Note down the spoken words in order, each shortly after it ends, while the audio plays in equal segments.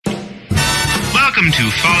Welcome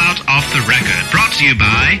to Fallout Off the Record, brought to you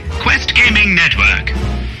by Quest Gaming Network.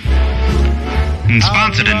 And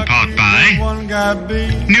sponsored in part by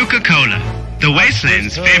Nuka-Cola, the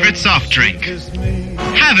Wasteland's favorite soft drink.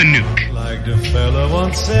 Have a nuke.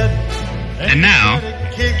 And now,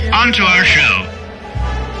 on to our show.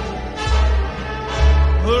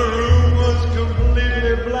 The room was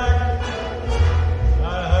completely black.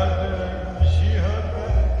 I heard her, she heard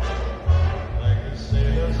back, like a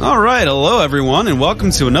sailor's... All right, hello everyone, and welcome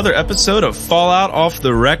to another episode of Fallout Off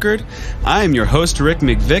the Record. I am your host, Rick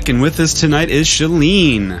McVick, and with us tonight is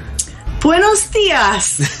Shalene. Buenos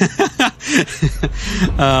dias.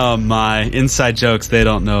 Oh my, inside jokes they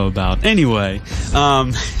don't know about. Anyway,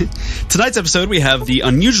 tonight's episode we have The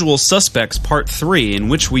Unusual Suspects Part 3, in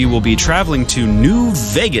which we will be traveling to New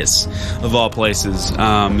Vegas, of all places.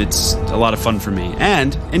 It's a lot of fun for me.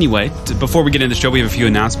 And anyway, before we get into the show, we have a few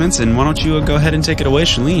announcements, and why don't you go ahead and take it away,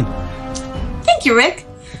 Shalene? Thank you, Rick.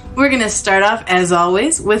 We're going to start off, as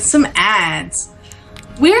always, with some ads.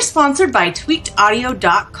 We are sponsored by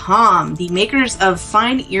tweakedaudio.com, the makers of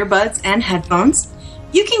fine earbuds and headphones.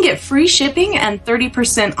 You can get free shipping and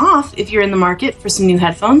 30% off if you're in the market for some new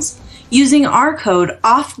headphones using our code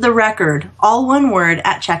OFFTHERECORD, all one word,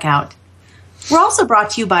 at checkout. We're also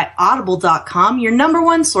brought to you by audible.com, your number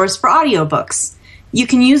one source for audiobooks. You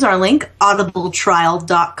can use our link,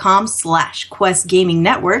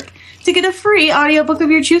 audibletrial.com/questgamingnetwork, to get a free audiobook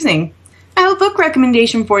of your choosing. I have a book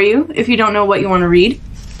recommendation for you if you don't know what you want to read.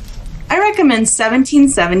 I recommend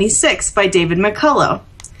 1776 by David McCullough.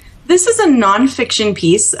 This is a nonfiction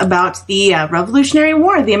piece about the Revolutionary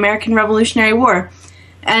War, the American Revolutionary War.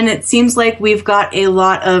 And it seems like we've got a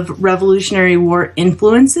lot of Revolutionary War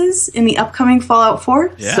influences in the upcoming Fallout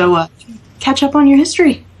 4. Yeah. So catch up on your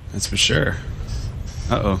history. That's for sure.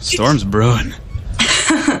 Uh-oh, storm's brewing.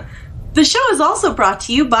 The show is also brought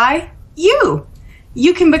to you by you.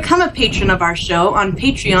 You can become a patron of our show on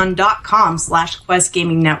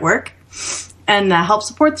patreon.com/questgamingnetwork and help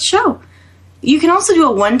support the show. You can also do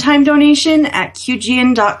a one-time donation at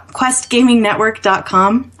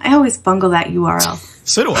qgn.questgamingnetwork.com. I always bungle that URL.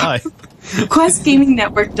 So do I.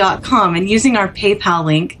 questgamingnetwork.com, and using our PayPal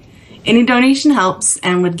link. Any donation helps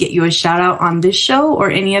and would get you a shout-out on this show or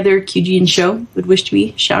any other QGN show would wish to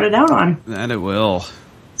be shouted out on. That it will.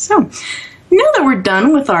 So, now that we're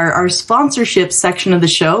done with our sponsorship section of the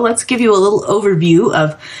show, let's give you a little overview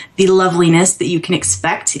of the loveliness that you can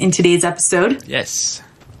expect in today's episode. Yes.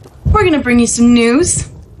 We're going to bring you some news.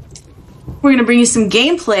 We're going to bring you some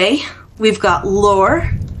gameplay. We've got lore,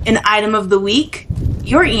 an item of the week,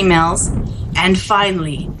 your emails, and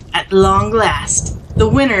finally, at long last, the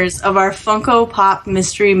winners of our Funko Pop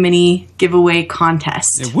Mystery Mini giveaway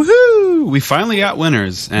contest. Yeah, woohoo! We finally got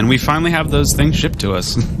winners, and we finally have those things shipped to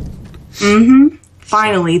us. Mm-hmm.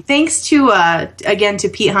 Finally. Thanks to, again, to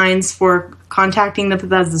Pete Hines for contacting the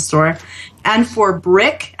Bethesda store, and for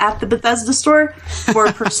Brick at the Bethesda store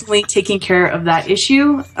for personally taking care of that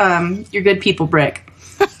issue. You're good people, Brick.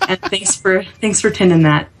 And thanks for tending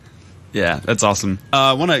that. Yeah, that's awesome.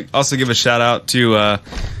 I want to also give a shout out to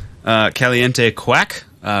Caliente Quack,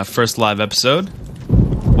 first live episode.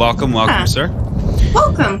 Welcome, sir.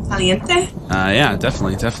 Welcome, Caliente. Yeah,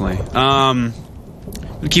 definitely.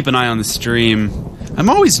 Keep an eye on the stream. I'm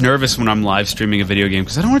always nervous when I'm live streaming a video game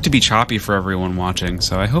because I don't want it to be choppy for everyone watching.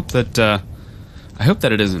 So I hope that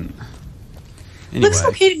it isn't. Anyway. Looks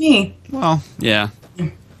okay to me. Well, yeah.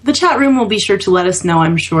 The chat room will be sure to let us know,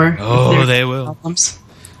 I'm sure. Oh, they will. Problems.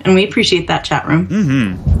 And we appreciate that, chat room.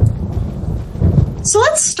 Mm-hmm. So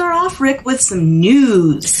let's start off, Rick, with some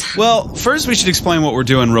news. Well, first we should explain what we're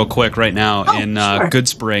doing real quick right now in sure. Good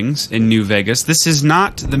Springs in New Vegas. This is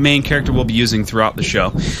not the main character we'll be using throughout the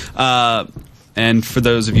show. And for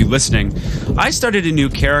those of you listening, I started a new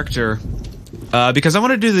character because I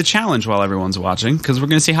want to do the challenge while everyone's watching, because we're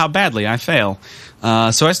going to see how badly I fail.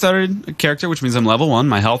 So I started a character, which means I'm level 1.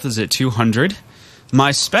 My health is at 200.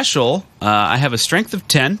 My special, I have a strength of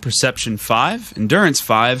 10, perception 5, endurance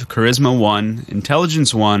 5, charisma 1,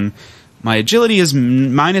 intelligence 1. My agility is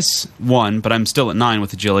 -1, but I'm still at 9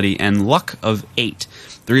 with agility, and luck of 8.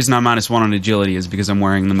 The reason I'm -1 on agility is because I'm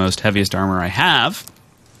wearing the most heaviest armor I have,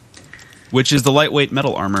 which is the lightweight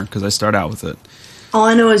metal armor, because I start out with it. All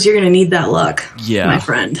I know is you're going to need that luck, yeah, my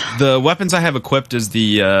friend. The weapons I have equipped is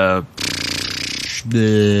the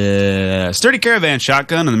Sturdy Caravan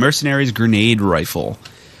Shotgun and the Mercenaries Grenade Rifle.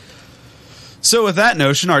 So with that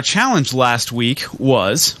notion, our challenge last week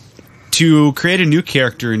was to create a new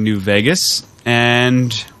character in New Vegas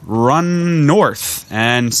and run north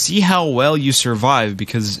and see how well you survive,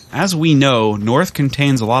 because as we know, north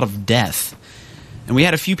contains a lot of death. And we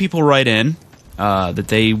had a few people write in that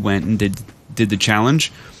they went and did did the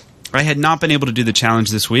challenge. I had not been able to do the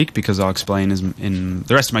challenge this week because I'll explain in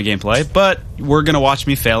the rest of my gameplay, but we're going to watch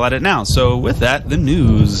me fail at it now. So with that, the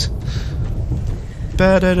news.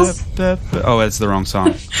 Oh, that's the wrong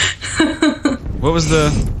song. What was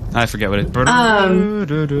the... I forget what it...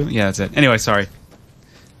 Yeah, that's it. Anyway, sorry.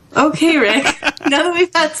 Okay, Rick. Now that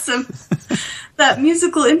we've had that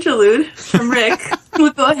musical interlude from Rick,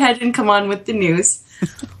 we'll go ahead and come on with the news.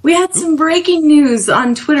 We had some breaking news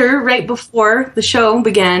on Twitter right before the show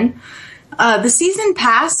began. The season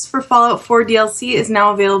pass for Fallout 4 DLC is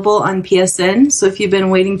now available on PSN, so if you've been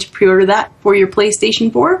waiting to pre-order that for your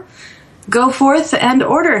PlayStation 4, go forth and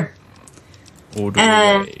order.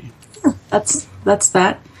 Away. That's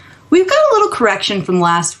that. We've got a little correction from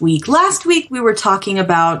last week. Last week we were talking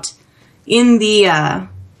about in the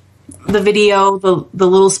video, the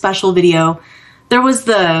little special video, there was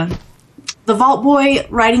the Vault Boy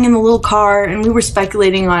riding in the little car, and we were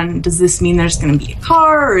speculating on, does this mean there's going to be a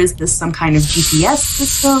car, or is this some kind of GPS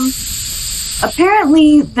system?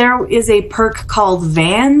 Apparently, there is a perk called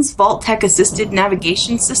VANS, Vault Tech Assisted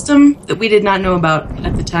Navigation System, that we did not know about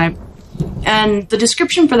at the time. And the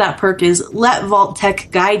description for that perk is, let Vault Tech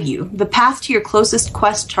guide you. The path to your closest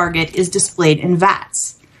quest target is displayed in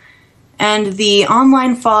VATS. And the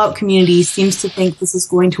online Fallout community seems to think this is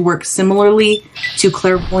going to work similarly to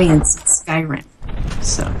clairvoyance in Skyrim.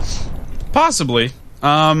 So, possibly.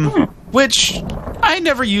 Which I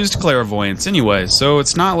never used clairvoyance anyway, so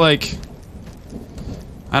it's not like,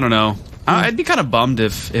 I don't know. I'd be kind of bummed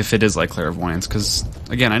if it is like clairvoyance, because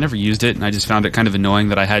again, I never used it, and I just found it kind of annoying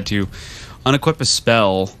that I had to unequip a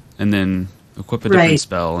spell and then equip a different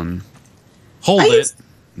spell and hold it.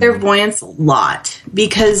 Clairvoyance a lot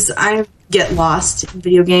because I get lost in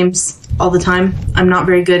video games all the time. I'm not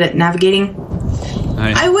very good at navigating.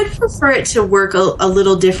 I would prefer it to work a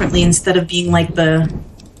little differently instead of being like the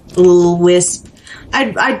little wisp.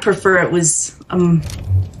 I'd prefer it was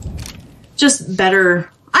just better.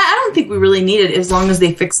 I don't think we really need it as long as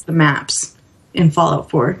they fix the maps in Fallout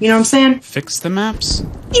 4. You know what I'm saying? Fix the maps?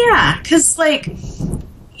 Yeah, because like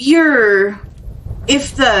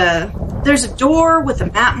there's a door with a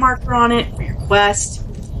map marker on it for your quest,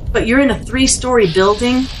 but you're in a 3-story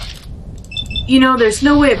building. You know, there's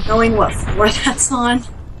no way of knowing what floor that's on. You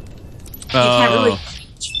can't really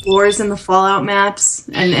change floors in the Fallout maps,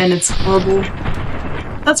 and it's horrible.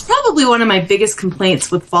 That's probably one of my biggest complaints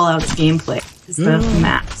with Fallout's gameplay, is the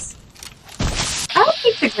maps. I don't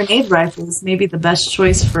think the grenade rifle is maybe the best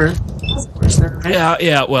choice for there, right?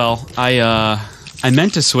 Yeah, well, I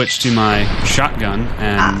meant to switch to my shotgun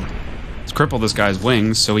and cripple this guy's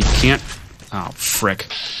wings so he can't... Oh, frick.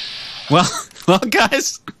 Well,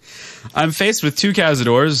 guys, I'm faced with 2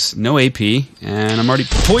 Cazadors, no AP, and I'm already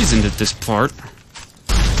poisoned at this part.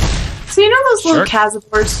 So you know those little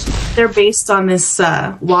Cazadors? They're based on this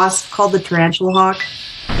wasp called the tarantula hawk.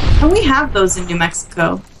 And we have those in New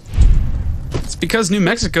Mexico. It's because New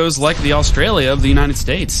Mexico's like the Australia of the United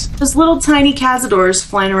States. There's little tiny Cazadors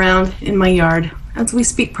flying around in my yard, as we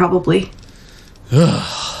speak, probably.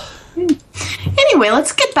 Anyway,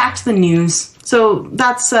 let's get back to the news. So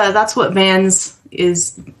that's what VANS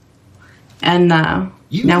is, and now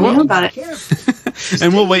we know about it.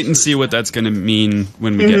 And we'll wait and see what that's going to mean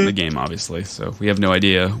when we get in the game, obviously. So we have no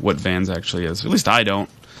idea what VANS actually is. At least I don't.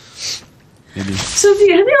 Maybe. So have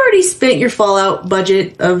you already spent your Fallout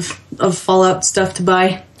budget of Fallout stuff to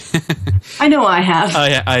buy? I know I have. Oh,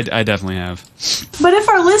 yeah, I definitely have. But if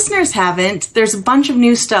our listeners haven't, there's a bunch of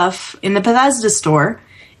new stuff in the Bethesda store,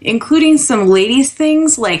 including some ladies'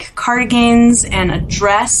 things like cardigans and a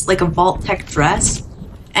dress, like a Vault Tech dress,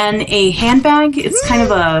 and a handbag. It's kind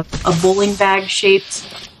of a bowling bag shaped,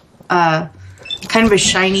 kind of a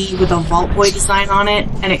shiny with a Vault Boy design on it,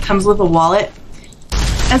 and it comes with a wallet.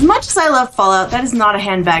 As much as I love Fallout, that is not a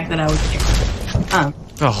handbag that I would carry.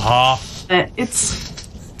 But it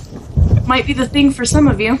might be the thing for some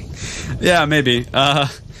of you. Yeah, maybe.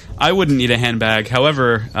 I wouldn't need a handbag.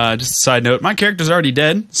 However, just a side note, my character's already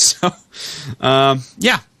dead, so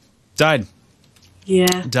yeah, died.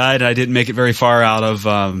 Yeah, died. I didn't make it very far out of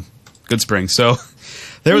Good Spring, so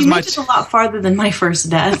there was you made it a lot farther than my first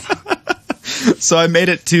death. So I made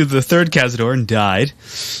it to the 3rd Cazador and died.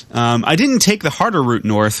 I didn't take the harder route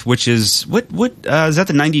north, which is what is that,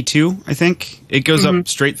 the 92? I think it goes up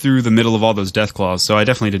straight through the middle of all those death claws. So I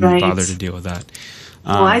definitely didn't bother to deal with that.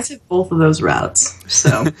 Well, I took both of those routes,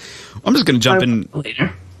 so I'm just going to jump in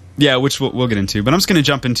later. Yeah, which we'll get into, but I'm just going to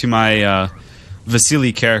jump into my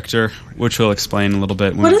Vasily character, which we'll explain a little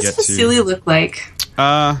bit when we get to. What does Vasily look like?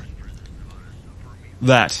 That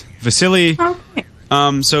Vasily. Okay.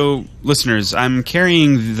 So, listeners, I'm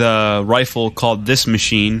carrying the rifle called This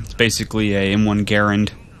Machine. It's basically a M1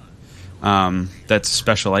 Garand. That's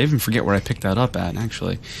special. I even forget where I picked that up at,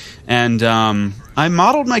 actually. And I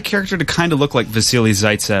modeled my character to kind of look like Vasily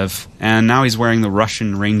Zaitsev, and now he's wearing the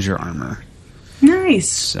Russian Ranger armor. Nice.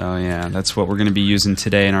 So, yeah, that's what we're going to be using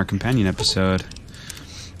today in our companion episode.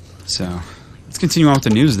 So, let's continue on with the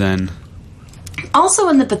news then. Also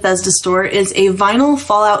in the Bethesda store is a vinyl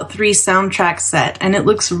Fallout 3 soundtrack set, and it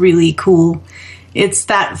looks really cool. It's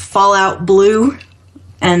that Fallout blue,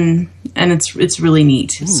 and it's really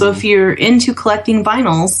neat. Ooh. So if you're into collecting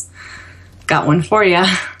vinyls, got one for you.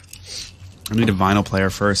 I need a vinyl player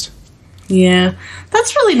first. Yeah,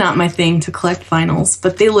 that's really not my thing to collect vinyls,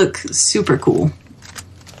 but they look super cool.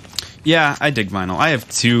 Yeah, I dig vinyl. I have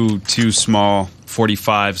two small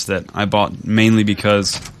 45s that I bought mainly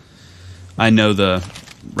because I know the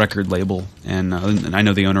record label and I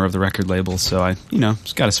know the owner of the record label, so I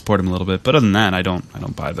just got to support him a little bit. But other than that, I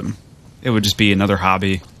don't buy them. It would just be another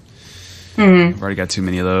hobby. Mm-hmm. I've already got too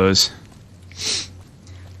many of those.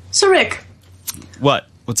 So Rick,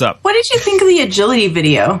 what's up? What did you think of the agility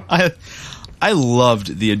video? I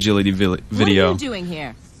loved the agility video. What are you doing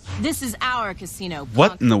here? This is our casino. Punk.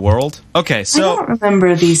 What in the world? Okay, so I don't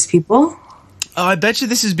remember these people. I bet you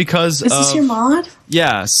this is because Is this your mod?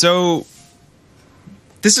 Yeah, so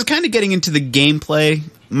this is kind of getting into the gameplay,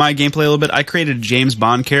 my gameplay a little bit. I created a James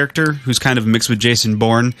Bond character who's kind of mixed with Jason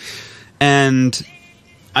Bourne, and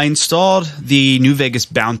I installed the New Vegas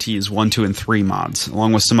Bounties 1, 2, and 3 mods,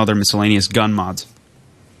 along with some other miscellaneous gun mods.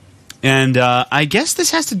 And I guess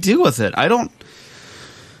this has to do with it. I don't...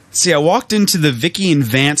 See, I walked into the Vicky and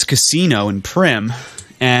Vance Casino in Prim,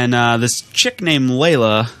 and this chick named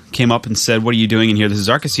Layla came up and said, "What are you doing in here? This is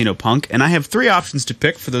our casino, punk." And I have 3 options to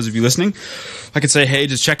pick for those of you listening. I could say, "Hey,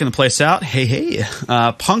 just checking the place out." Hey.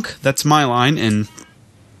 Punk, that's my line. And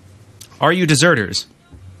are you deserters?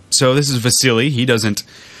 So this is Vasily.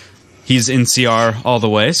 He's NCR all the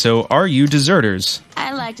way. So are you deserters?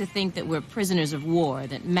 I like to think that we're prisoners of war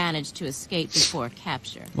that managed to escape before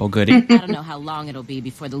capture. Well, goody. I don't know how long it'll be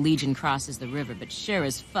before the Legion crosses the river, but sure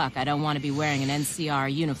as fuck I don't want to be wearing an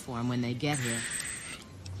NCR uniform when they get here.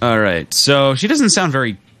 All right, so she doesn't sound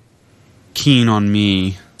very keen on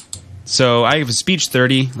me. So I have a speech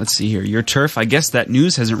 30. Let's see here. Your turf. I guess that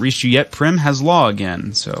news hasn't reached you yet. Prim has law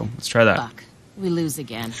again. So let's try that. Fuck. We lose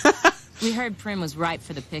again. We heard Prim was ripe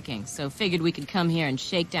for the picking, so figured we could come here and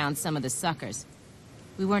shake down some of the suckers.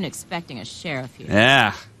 We weren't expecting a sheriff here.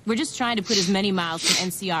 Yeah. We're just trying to put as many miles from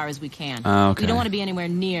NCR as we can. Okay. We don't want to be anywhere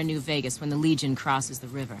near New Vegas when the Legion crosses the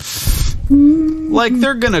river. Like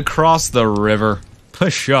they're gonna cross the river.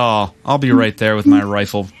 Pshaw. I'll be right there with my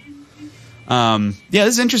rifle. Yeah,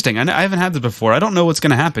 this is interesting. I haven't had this before. I don't know what's going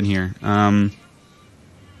to happen here.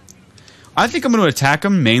 I think I'm going to attack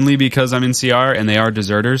them mainly because I'm in CR and they are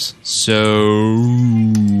deserters. So...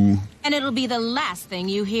 And it'll be the last thing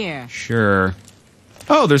you hear. Sure.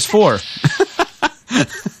 Oh, there's 4.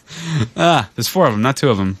 There's 4 of them, not 2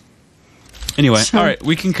 of them. Anyway, all right,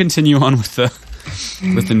 we can continue on with the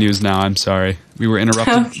news now. I'm sorry. We were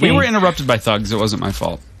interrupted. Okay. We were interrupted by thugs. It wasn't my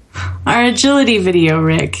fault. Our agility video,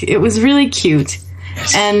 Rick. It was really cute.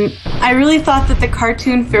 And I really thought that the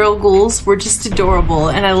cartoon feral ghouls were just adorable,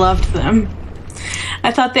 and I loved them.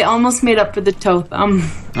 I thought they almost made up for the toe thumb.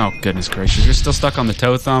 Oh, goodness gracious. You're still stuck on the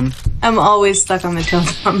toe thumb? I'm always stuck on the toe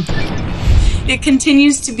thumb. It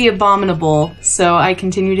continues to be abominable, so I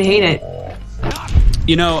continue to hate it.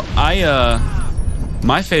 You know,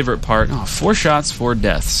 my favorite part... Oh, 4 shots, 4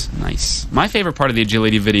 deaths. Nice. My favorite part of the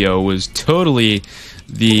agility video was totally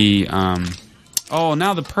the... Oh,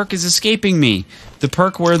 now the perk is escaping me. The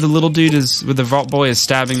perk where the little dude is... Where the vault boy is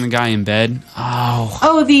stabbing the guy in bed.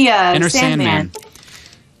 Oh, the Inner Sandman.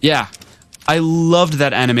 Yeah. I loved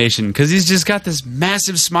that animation, because he's just got this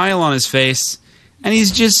massive smile on his face, and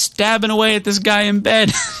he's just stabbing away at this guy in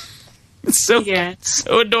bed. It's so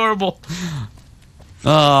adorable.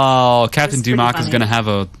 Oh, Captain Dumac is going to have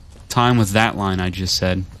a time with that line I just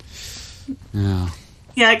said. Oh.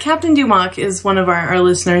 Yeah, Captain Dumac is one of our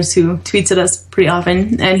listeners who tweets at us pretty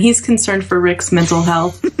often, and he's concerned for Rick's mental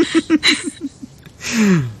health.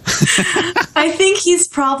 I think he's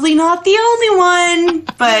probably not the only one,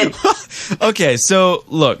 but... Okay, so,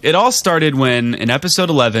 look, it all started when, in episode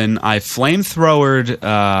 11, I flamethrowered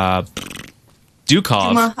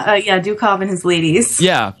Dukov. Dukov and his ladies.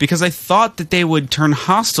 Yeah, because I thought that they would turn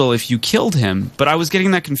hostile if you killed him, but I was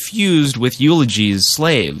getting that confused with Eulogy's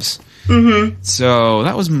slaves. Mm-hmm. So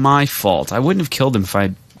that was my fault. I wouldn't have killed them if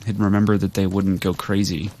I had remembered that they wouldn't go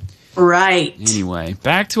crazy. Right. Anyway,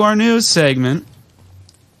 back to our news segment.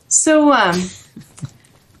 So,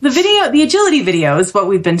 the agility video is what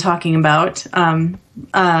we've been talking about,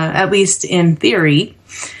 at least in theory.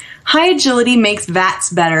 High agility makes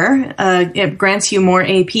VATS better. It grants you more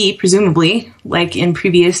AP, presumably, like in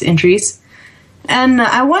previous entries. And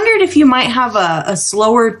I wondered if you might have a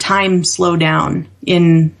slower time slowdown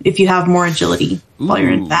if you have more agility while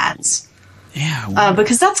you're in VATS. Yeah.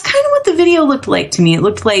 Because that's kind of what the video looked like to me. It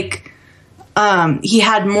looked like he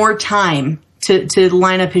had more time to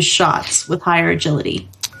line up his shots with higher agility.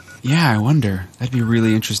 Yeah, I wonder. That'd be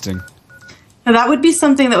really interesting. Now, that would be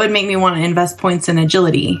something that would make me want to invest points in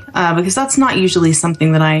agility, because that's not usually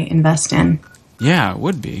something that I invest in. Yeah, it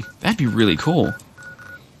would be. That'd be really cool.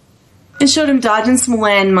 It showed him dodging some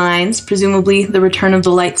landmines, presumably the return of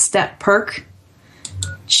the light step perk.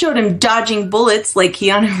 It showed him dodging bullets like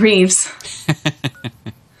Keanu Reeves.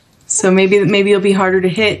 So maybe it'll be harder to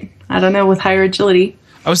hit. I don't know, with higher agility.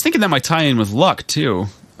 I was thinking that might tie in with luck, too.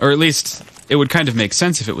 Or at least, it would kind of make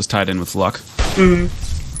sense if it was tied in with luck.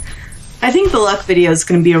 I think the luck video is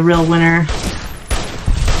going to be a real winner.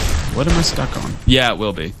 What am I stuck on? Yeah, it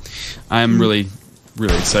will be. I'm really,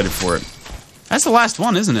 really excited for it. That's the last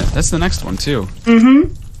one, isn't it? That's the next one, too.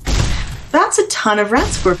 That's a ton of rat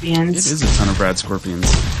scorpions. It is a ton of rad scorpions.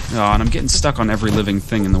 Oh, and I'm getting stuck on every living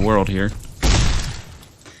thing in the world here.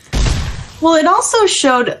 Well, it also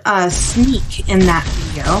showed a sneak in that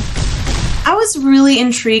video. I was really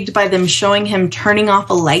intrigued by them showing him turning off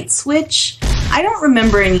a light switch. I don't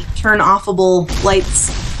remember any turn-offable lights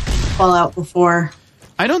in Fallout before.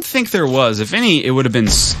 I don't think there was. If any, it wouldn't have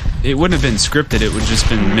been scripted. It would just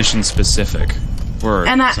been mission specific.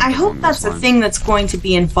 And I hope that's a thing that's going to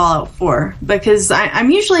be in Fallout 4, because I'm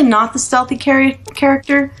usually not the stealthy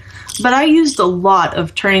character, but I used a lot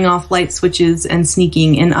of turning off light switches and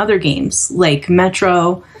sneaking in other games, like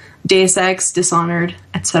Metro, Deus Ex, Dishonored,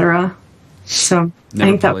 etc. So I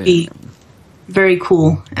think that would be very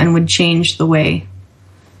cool and would change the way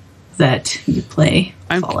that you play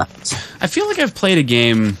Fallout. I feel like I've played a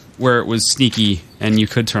game where it was sneaky and you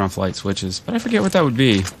could turn off light switches, but I forget what that would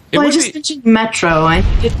be. I just mentioned Metro, and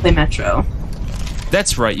you did play Metro.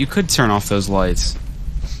 That's right, you could turn off those lights.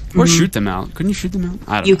 Or shoot them out. Couldn't you shoot them out?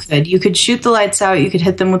 I don't know. You could shoot the lights out, you could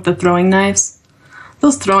hit them with the throwing knives.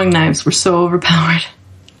 Those throwing knives were so overpowered.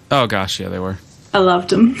 Oh gosh, yeah, they were. I loved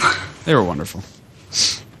them. They were wonderful.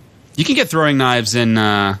 You can get throwing knives in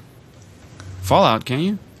Fallout, can't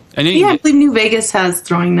you? I believe New Vegas has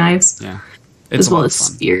throwing knives. Yeah. As well as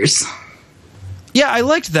spears. Yeah, I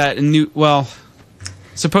liked that.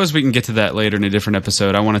 Suppose we can get to that later in a different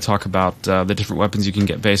episode. I want to talk about the different weapons you can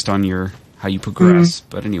get based on how you progress.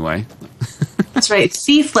 But anyway. That's right.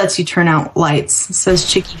 Thief lets you turn out lights,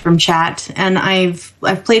 says Chicky from chat. And I've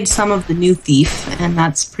played some of the new Thief, and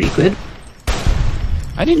that's pretty good.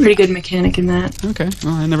 Pretty good mechanic in that. Okay.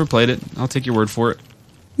 Well, I never played it. I'll take your word for it.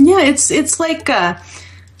 Yeah, it's like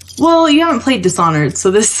well, you haven't played Dishonored,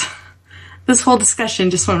 so this whole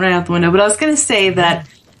discussion just went right out the window. But I was going to say that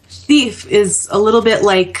Thief is a little bit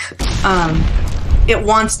like it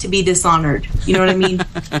wants to be Dishonored. You know what I mean?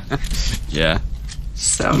 Yeah.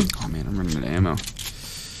 So. Oh man, I'm running out of ammo.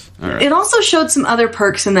 All right. It also showed some other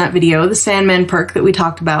perks in that video. The Sandman perk that we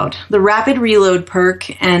talked about, the Rapid Reload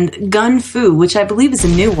perk, and Gun Fu, which I believe is a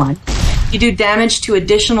new one. You do damage to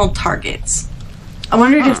additional targets. I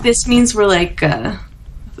wondered if this means we're like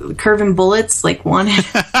curving bullets, like wanted.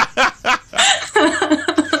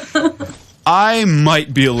 I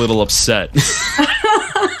might be a little upset.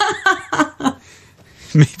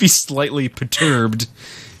 Maybe slightly perturbed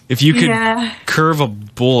if you could curve a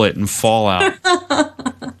bullet and fall out.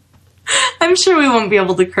 I'm sure we won't be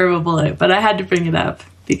able to curve a bullet, but I had to bring it up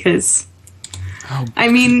because, I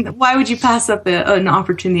mean, why would you pass up an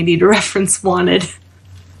opportunity to reference Wanted?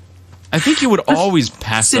 I think you would always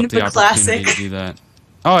pass up the opportunity to do that.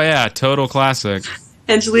 Oh yeah, total classic.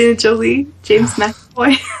 Angelina Jolie, James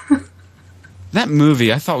McAvoy. That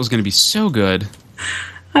movie I thought was going to be so good.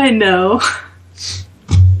 I know.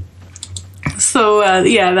 So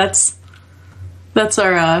that's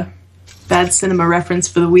our bad cinema reference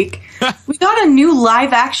for the week. We got a new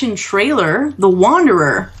live-action trailer, The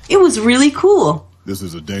Wanderer. It was really cool. This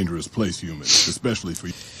is a dangerous place, human, especially for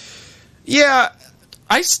you. Yeah,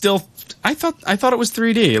 I thought it was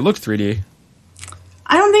 3D. It looked 3D.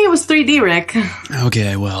 I don't think it was 3D, Rick.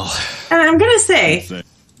 Okay, well. And I'm going to say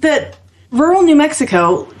that rural New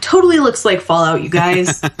Mexico totally looks like Fallout, you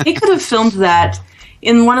guys. They could have filmed that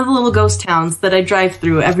in one of the little ghost towns that I drive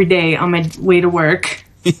through every day on my way to work.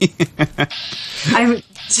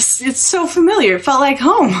 It's so familiar. It felt like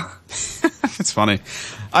home. That's funny.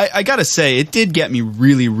 I gotta say, it did get me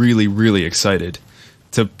really, really, really excited.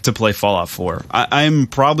 to play Fallout 4. I'm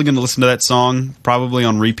probably going to listen to that song probably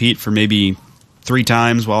on repeat for maybe 3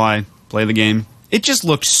 times while I play the game. It just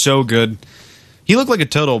looked so good. He looked like a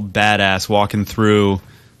total badass walking through,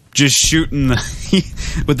 just shooting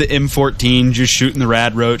with the M14, just shooting the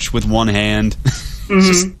rad roach with one hand. It's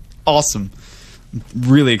just awesome.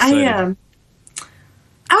 Really excited.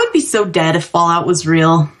 I would be so dead if Fallout was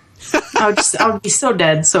real. I would be so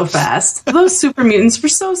dead so fast. Those super mutants were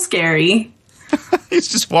so scary. He's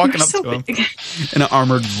just walking up so to him big. in an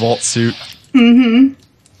armored vault suit.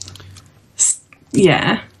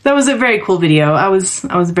 Yeah, that was a very cool video. I was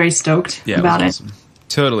very stoked about it. Awesome.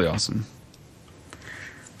 Totally awesome.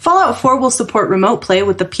 Fallout 4 will support remote play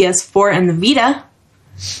with the PS4 and the Vita.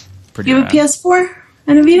 Pretty You have rad. a PS4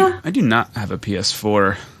 and a Vita? I do not have a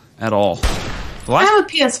PS4 at all. I have a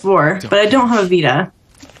PS4, but I don't have a Vita.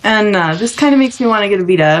 And this kind of makes me want to get a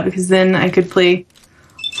Vita, because then I could play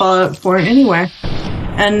Fallout 4 anywhere.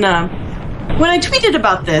 And when I tweeted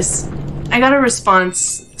about this, I got a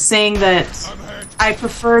response saying that I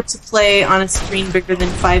prefer to play on a screen bigger than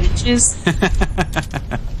 5 inches.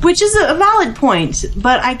 Which is a valid point,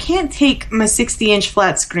 but I can't take my 60-inch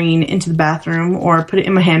flat screen into the bathroom or put it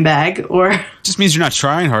in my handbag or... Just means you're not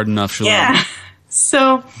trying hard enough, Shalom. Yeah.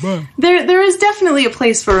 So there is definitely a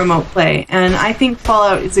place for remote play, and I think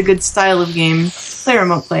Fallout is a good style of game to play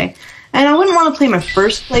remote play. And I wouldn't want to play my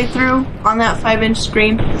first playthrough on that 5-inch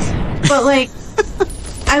screen, but like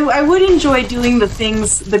I would enjoy doing the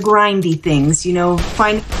things, the grindy things, you know,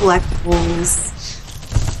 finding collectibles.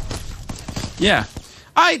 Yeah.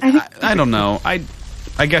 I don't know.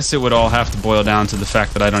 I guess it would all have to boil down to the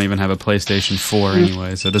fact that I don't even have a PlayStation 4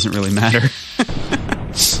 anyway, so it doesn't really matter.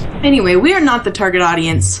 Anyway, we are not the target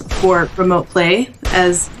audience for remote play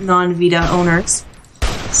as non-Vita owners.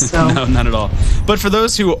 So No, not at all. But for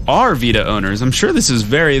those who are Vita owners, I'm sure this is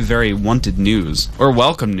very, very wanted news, or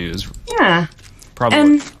welcome news. yeah. Probably.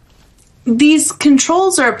 And these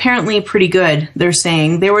controls are apparently pretty good, they're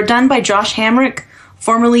saying. They were done by Josh Hamrick,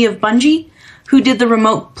 formerly of Bungie, who did the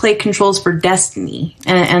remote play controls for Destiny.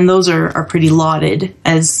 And those are pretty lauded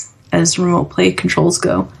as remote play controls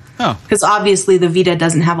go. Oh. Because obviously the Vita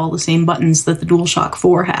doesn't have all the same buttons that the DualShock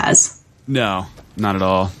 4 has. No, not at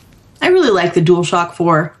all. I really like the DualShock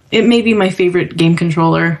 4. It may be my favorite game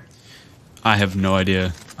controller. I have no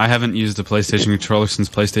idea. I haven't used a PlayStation controller since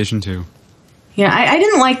PlayStation 2. Yeah, I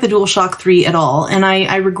didn't like the DualShock 3 at all, and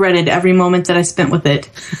I regretted every moment that I spent with it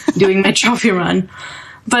doing my trophy run.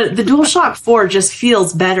 But the DualShock 4 just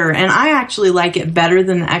feels better, and I actually like it better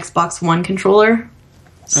than the Xbox One controller.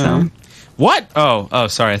 So... What? Oh,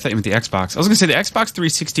 sorry. I thought you meant the Xbox. I was going to say the Xbox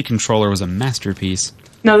 360 controller was a masterpiece.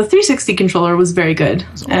 No, the 360 controller was very good,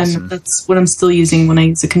 awesome. and that's what I'm still using when I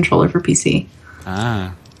use a controller for PC.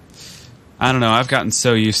 Ah. I don't know. I've gotten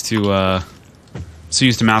so used to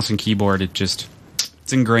mouse and keyboard. It's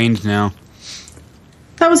ingrained now.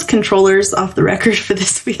 That was controllers off the record for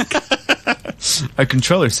this week. A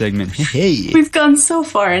controller segment. Hey. We've gone so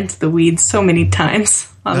far into the weeds so many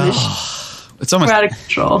times on this show. It's almost We're out of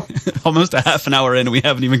control. almost a half an hour in and we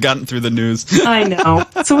haven't even gotten through the news. I know.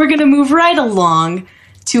 So we're going to move right along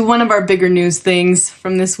to one of our bigger news things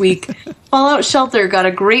from this week. Fallout Shelter got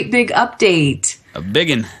a great big update. A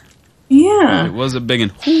biggin. Yeah. It was a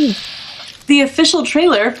biggin. The official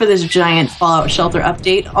trailer for this giant Fallout Shelter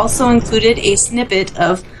update also included a snippet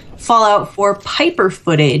of Fallout 4 Piper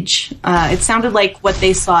footage. It sounded like what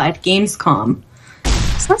they saw at Gamescom.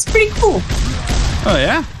 So that's pretty cool. Oh,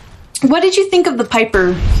 yeah? What did you think of the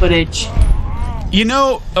Piper footage? You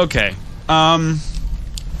know, okay. I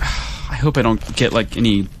hope I don't get like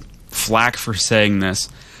any flack for saying this.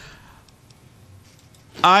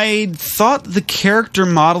 I thought the character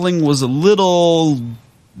modeling was a little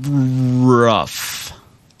rough.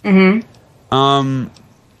 To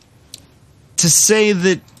say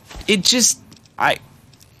that it just I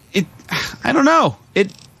don't know.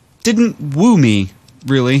 It didn't woo me,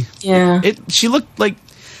 really. Yeah. She looked like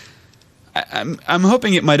I'm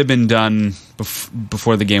hoping it might have been done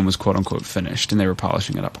before the game was quote unquote finished and they were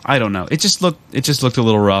polishing it up. I don't know. It just looked a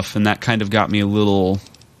little rough, and that kind of got me a little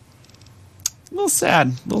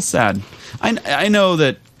sad. I know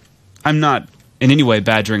that I'm not in any way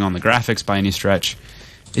badgering on the graphics by any stretch.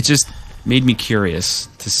 It just made me curious.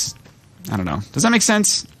 I don't know. Does that make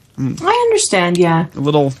sense? I understand. Yeah. A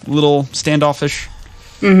little standoffish.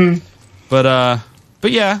 But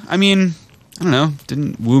yeah. I mean, I don't know.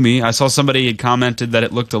 Didn't woo me. I saw somebody had commented that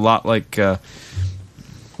it looked a lot like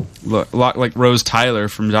Rose Tyler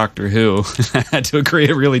from Doctor Who. I had to agree,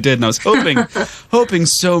 it really did. And I was hoping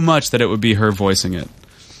so much that it would be her voicing it,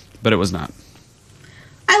 but it was not.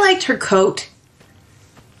 I liked her coat.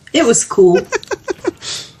 It was cool.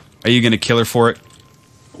 Are you going to kill her for it?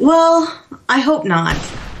 Well, I hope not.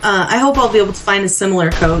 I hope I'll be able to find a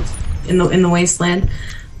similar coat in the wasteland.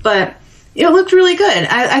 But it looked really good.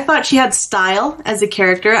 I thought she had style as a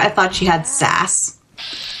character. I thought she had sass.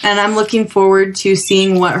 And I'm looking forward to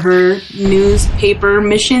seeing what her newspaper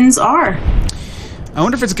missions are. I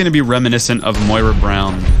wonder if it's going to be reminiscent of Moira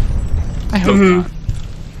Brown. I hope not.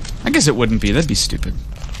 I guess it wouldn't be. That'd be stupid.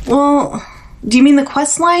 Well, do you mean the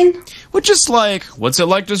quest line? Well, just like, what's it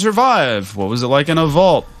like to survive? What was it like in a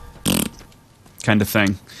vault? Kind of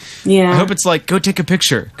thing. Yeah. I hope it's like, go take a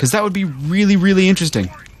picture, because that would be really, really interesting.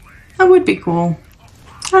 That would be cool.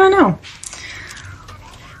 I don't know.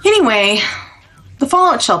 Anyway, the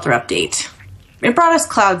Fallout Shelter update. It brought us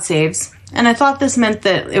cloud saves, and I thought this meant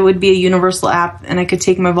that it would be a universal app, and I could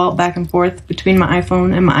take my vault back and forth between my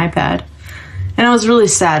iPhone and my iPad. And I was really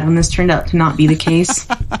sad when this turned out to not be the case.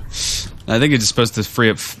 I think it's supposed to free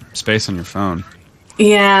up space on your phone.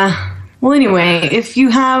 Yeah. Well, anyway, if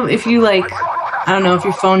your phone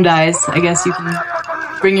dies, I guess you can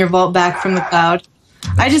bring your vault back from the cloud.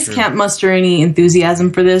 I just can't muster any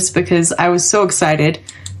enthusiasm for this because I was so excited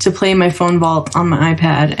to play my phone vault on my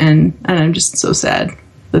iPad, and I'm just so sad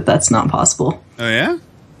that that's not possible. Oh, yeah?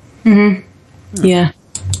 Mm-hmm. Yeah.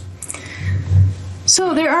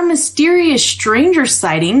 So there are mysterious stranger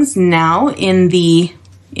sightings now in the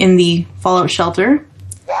Fallout Shelter.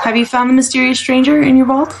 Have you found the mysterious stranger in your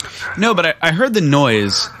vault? No, but I heard the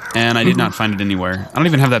noise, and I did not find it anywhere. I don't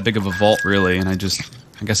even have that big of a vault, really, and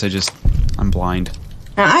I'm blind.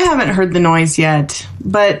 Now, I haven't heard the noise yet,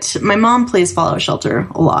 but my mom plays Fallout Shelter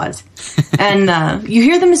a lot. And you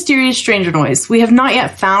hear the mysterious stranger noise. We have not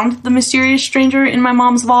yet found the mysterious stranger in my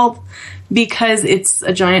mom's vault because it's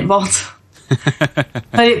a giant vault.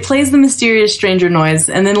 But it plays the mysterious stranger noise,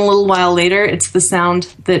 and then a little while later, it's the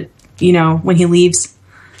sound that, when he leaves.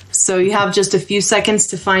 So you have just a few seconds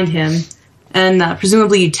to find him, and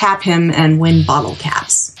presumably you tap him and win bottle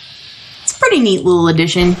caps. It's a pretty neat little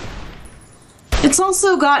addition. It's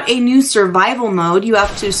also got a new survival mode. You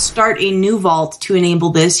have to start a new vault to enable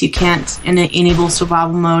this. You can't enable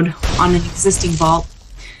survival mode on an existing vault.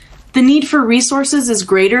 The need for resources is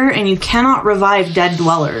greater, and you cannot revive dead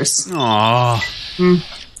dwellers. Aww.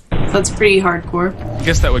 That's pretty hardcore. I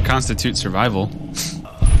guess that would constitute survival.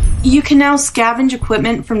 You can now scavenge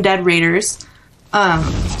equipment from dead raiders.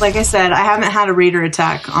 Like I said, I haven't had a raider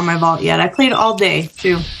attack on my vault yet. I played all day,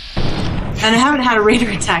 too. And I haven't had a raider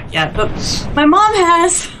attack yet, but my mom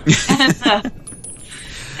has.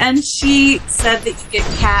 And she said that you get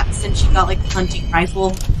caps, and she got like a hunting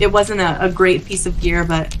rifle. It wasn't a great piece of gear,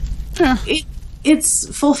 but yeah.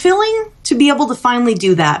 It's fulfilling to be able to finally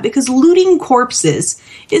do that, because looting corpses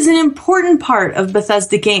is an important part of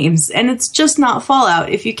Bethesda games, and it's just not Fallout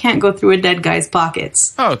if you can't go through a dead guy's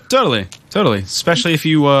pockets. Oh, totally. Especially if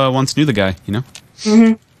you once knew the guy,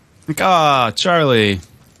 Mm-hmm. Like, Charlie.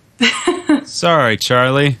 Sorry,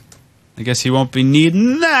 Charlie. I guess he won't be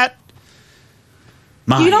needing that.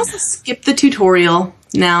 Mine. You can also skip the tutorial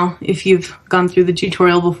now if you've gone through the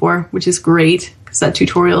tutorial before, which is great, because that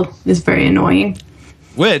tutorial is very annoying.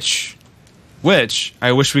 Which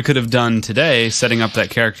I wish we could have done today, setting up that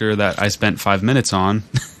character that I spent 5 minutes on.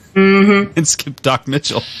 Mm-hmm. And skip Doc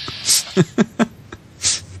Mitchell.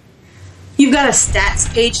 You've got a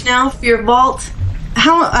stats page now for your vault.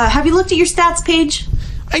 Have you looked at your stats page?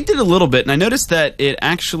 I did a little bit, and I noticed that it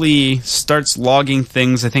actually starts logging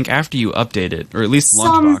things, I think, after you update it, or at least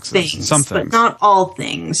lunchboxes. Some things. But not all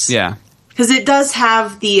things. Yeah. Because it does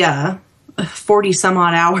have the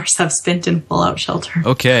 40-some-odd hours I've spent in Fallout Shelter.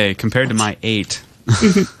 Okay, compared to my 8.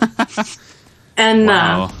 And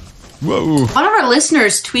wow. Whoa. one of our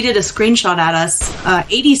listeners tweeted a screenshot at us,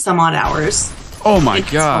 80-some-odd hours. Oh my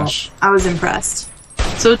gosh. I was impressed.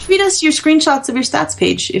 So tweet us your screenshots of your stats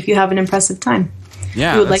page if you have an impressive time.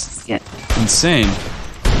 Yeah, you would like to see it. Insane.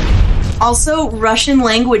 Also, Russian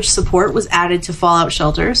language support was added to Fallout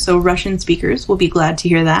Shelter, so Russian speakers will be glad to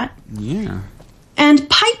hear that. Yeah. And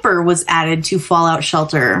Piper was added to Fallout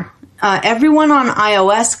Shelter. Everyone on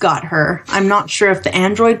iOS got her. I'm not sure if the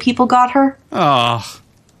Android people got her. Oh.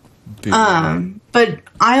 But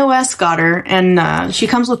iOS got her, and she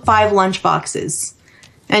comes with 5 lunch boxes.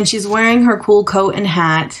 And she's wearing her cool coat and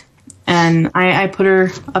hat, and I put her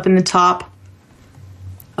up in the top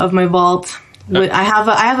of my vault. I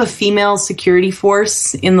have a female security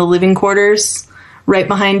force in the living quarters, right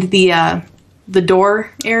behind the door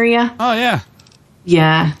area. Oh yeah,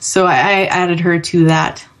 yeah. So I added her to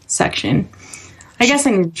that section. I guess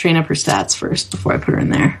I need to train up her stats first before I put her in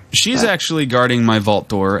there. She's actually guarding my vault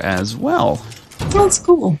door as well. Well, that's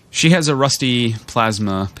cool. She has a rusty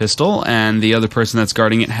plasma pistol, and the other person that's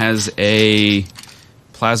guarding it has a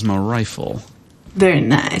plasma rifle. Very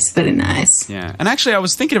nice, very nice. Yeah, and actually, I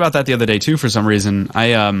was thinking about that the other day too. For some reason,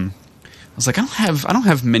 I was like, I don't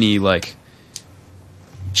have many like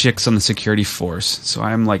chicks on the security force, so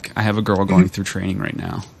I have a girl going through training right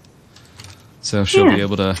now. So she'll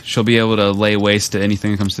be able to lay waste to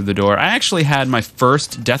anything that comes through the door. I actually had my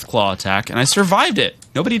first Deathclaw attack, and I survived it.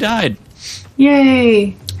 Nobody died.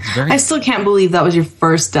 Yay! I still can't believe that was your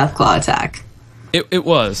first Deathclaw attack. It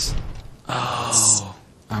was. Oh,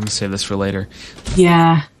 I'm gonna save this for later.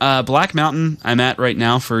 Yeah. Black Mountain, I'm at right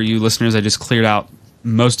now. For you listeners, I just cleared out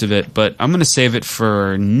most of it, but I'm gonna save it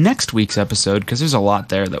for next week's episode because there's a lot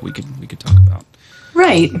there that we could talk about.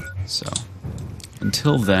 Right. So.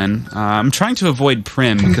 Until then, I'm trying to avoid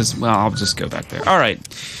Prim because, well, I'll just go back there. All right.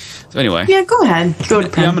 So anyway. Yeah, go ahead. Go to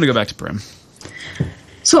Prim. Yeah, I'm going to go back to Prim.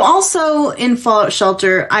 So also in Fallout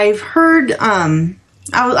Shelter, I've heard, I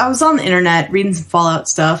was on the internet reading some Fallout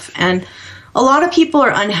stuff, and a lot of people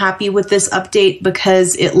are unhappy with this update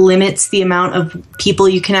because it limits the amount of people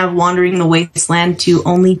you can have wandering the wasteland to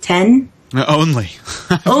only 10. Only.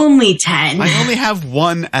 Only 10. I only have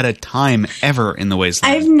one at a time ever in the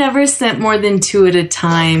wasteland. I've never sent more than 2 at a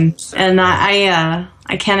time, and I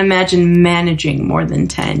can't imagine managing more than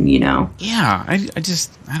 10, you know? Yeah, I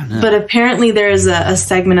don't know. But apparently there is a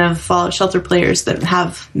segment of Fallout Shelter players that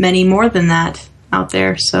have many more than that out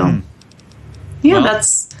there, so... Yeah, Well-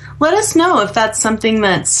 let us know if that's something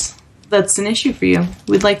that's an issue for you.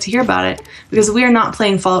 We'd like to hear about it, because we are not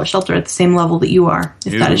playing Fallout Shelter at the same level that you are,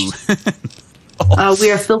 if that is...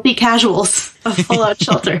 we are filthy casuals of Fallout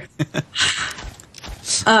Shelter.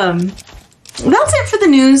 That's it for the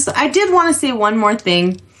news. I did want to say one more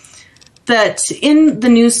thing, that in the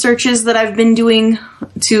news searches that I've been doing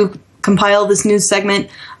to compile this news segment,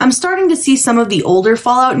 I'm starting to see some of the older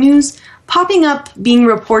Fallout news popping up, being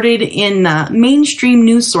reported in mainstream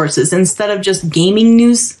news sources instead of just gaming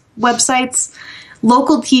news websites,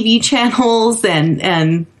 local TV channels,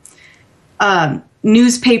 and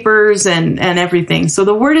newspapers and everything. So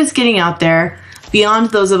the word is getting out there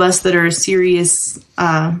beyond those of us that are serious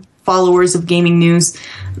followers of gaming news.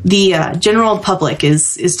 The general public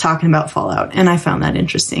is talking about Fallout, and I found that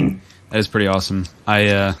interesting. That is pretty awesome.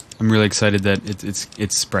 I'm really excited that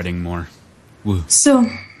it's spreading more. Woo. So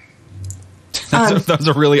That was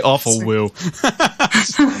a really awful woo.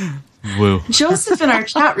 Woo. Joseph in our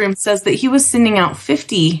chat room says that he was sending out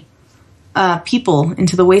 50 people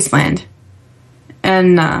into the wasteland.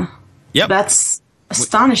 And Yep. that's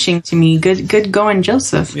astonishing to me. Good going,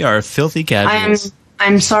 Joseph. We are filthy casuals.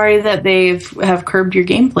 I'm sorry that they have curbed your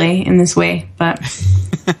gameplay in this way, but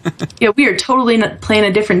yeah, we are totally not playing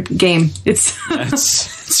a different game.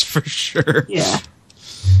 That's for sure. Yeah.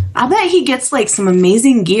 I bet he gets like some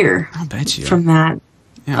amazing gear. I'll bet you. From that.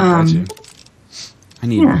 Yeah, I'll bet you. I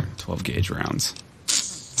need 12 gauge rounds.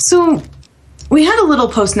 So we had a little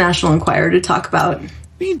post-National Enquirer to talk about.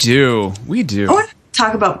 We do. I want to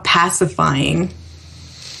talk about pacifying.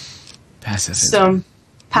 Pacifism. So,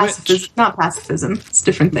 pacifism, not pacifism. It's a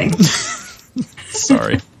different thing.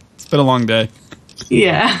 Sorry. It's been a long day.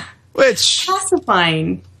 Yeah. Which?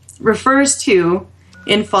 Pacifying refers to,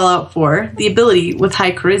 in Fallout 4, the ability with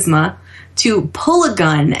high charisma to pull a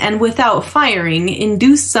gun and without firing,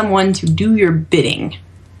 induce someone to do your bidding.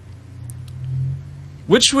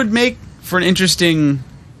 Which would make for an interesting...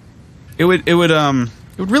 It would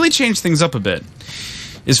really change things up a bit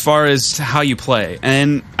as far as how you play.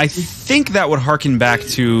 And I think that would harken back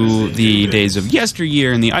to the days of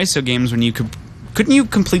yesteryear and the ISO games when you couldn't you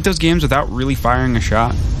complete those games without really firing a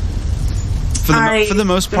shot? For the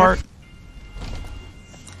most part?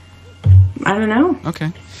 I don't know.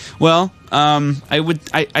 Okay. Well,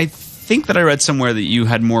 I think that I read somewhere that you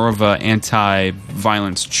had more of an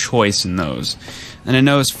anti-violence choice in those. And I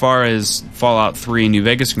know as far as Fallout 3 and New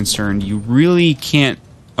Vegas is concerned, you really can't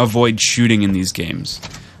avoid shooting in these games.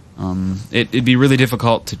 It'd be really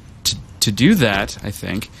difficult to do that, I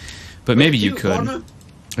think. But maybe you could.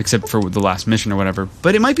 Except for the last mission or whatever.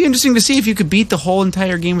 But it might be interesting to see if you could beat the whole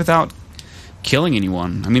entire game without killing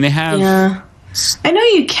anyone. I mean, they have... Yeah. I know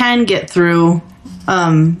you can get through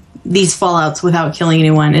these Fallouts without killing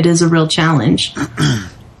anyone. It is a real challenge.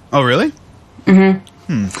 Oh, really? Mm-hmm.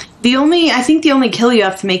 I think the only kill you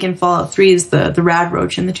have to make in Fallout 3 is the rad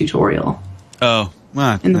roach in the tutorial. Oh,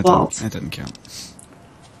 well, in the vault. That doesn't count.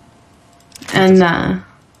 And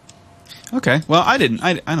okay, well, I don't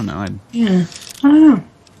know. I don't know.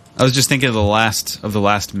 I was just thinking of the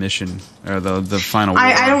last mission or the final.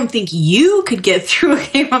 I don't think you could get through a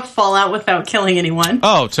game of Fallout without killing anyone.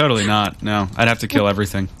 Oh, totally not. No, I'd have to kill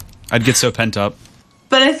everything. I'd get so pent up.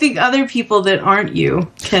 But I think other people that aren't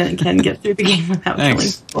you can get through the game without killing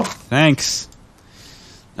people. Thanks.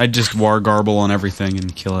 I'd just war garble on everything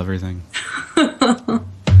and kill everything.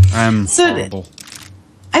 I'm horrible.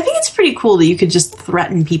 I think it's pretty cool that you could just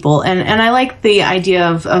threaten people, and I like the idea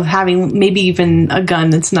of having maybe even a gun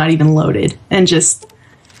that's not even loaded and just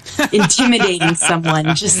intimidating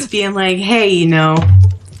someone, just being like, hey,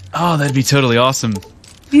 Oh, that'd be totally awesome.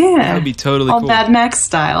 Yeah. That'd be totally all cool. Mad Max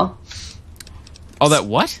style. Oh, that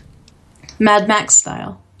what? Mad Max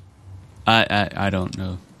style. I don't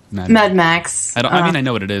know. Mad Max. I mean, I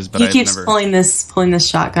know what it is, but he I've keeps never... pulling this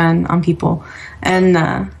shotgun on people, and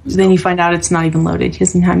then you find out it's not even loaded. He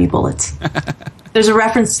doesn't have any bullets. There's a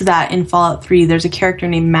reference to that in Fallout 3. There's a character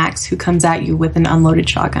named Max who comes at you with an unloaded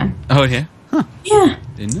shotgun. Oh, yeah? Huh. Yeah.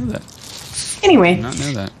 Didn't know that. Anyway. Did not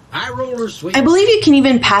know that. I believe you can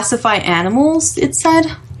even pacify animals, it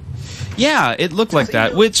said. Yeah, it looked like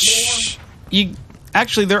that, which...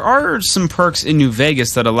 Actually, there are some perks in New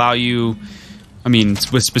Vegas that allow you... I mean,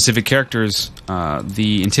 with specific characters,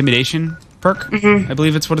 the Intimidation perk, I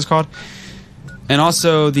believe it's what it's called. And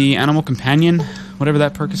also the Animal Companion, whatever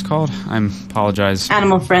that perk is called. I apologize.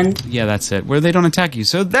 Animal Friend. Yeah, that's it. Where they don't attack you.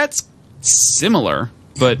 So that's similar,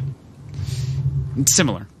 but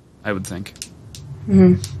similar, I would think.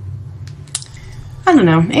 I don't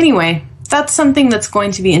know. Anyway, that's something that's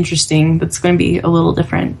going to be interesting, that's going to be a little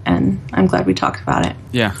different, and I'm glad we talked about it.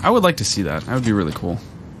 Yeah, I would like to see that. That would be really cool.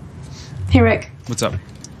 Hey, Rick. What's up?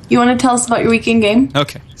 You want to tell us about your weekend game?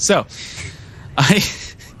 Okay, so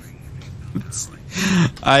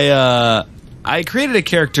I created a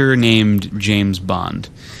character named James Bond,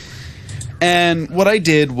 and what I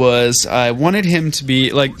did was I wanted him to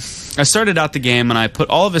be like. I started out the game and I put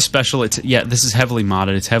all of his special. This is heavily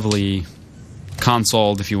modded. It's heavily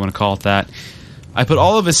consoled, if you want to call it that. I put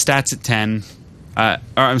all of his stats at 10.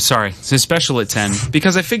 I'm sorry, his special at 10,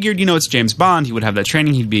 because I figured, it's James Bond, he would have that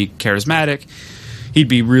training, he'd be charismatic, he'd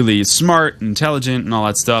be really smart, intelligent, and all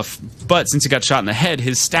that stuff, but since he got shot in the head,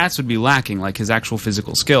 his stats would be lacking, like his actual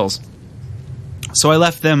physical skills. So I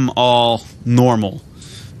left them all normal,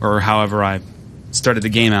 or however I started the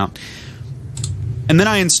game out. And then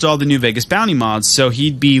I installed the New Vegas Bounty mods, so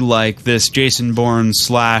he'd be like this Jason Bourne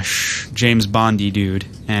 / James Bondy dude,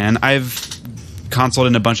 and I've consoled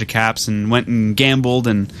in a bunch of caps and went and gambled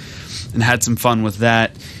and had some fun with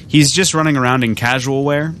that. He's just running around in casual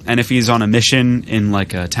wear, and if he's on a mission in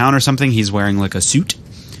like a town or something, he's wearing like a suit.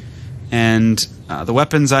 And the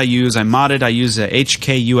weapons I use, I modded. I use a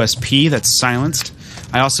HK USP that's silenced.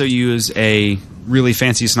 I also use a really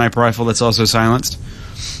fancy sniper rifle that's also silenced.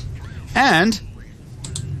 And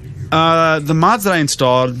the mods that I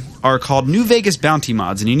installed are called New Vegas Bounty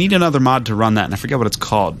mods, and you need another mod to run that, and I forget what it's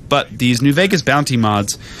called. But these New Vegas Bounty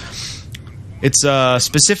mods, it's a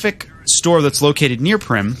specific store that's located near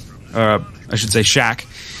Prim, I should say Shack,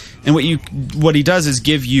 and what he does is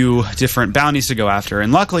give you different bounties to go after,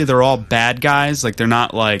 and luckily they're all bad guys. Like, they're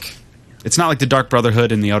not like... It's not like the Dark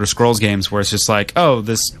Brotherhood in the Outer Scrolls games where it's just like, oh,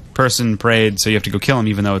 this person prayed, so you have to go kill him,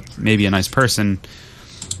 even though it may be a nice person.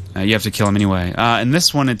 You have to kill him anyway. In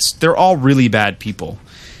this one, they're all really bad people.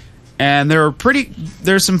 And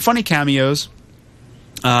there's some funny cameos.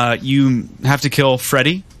 You have to kill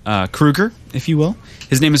Freddy Krueger, if you will.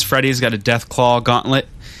 His name is Freddy. He's got a death claw gauntlet.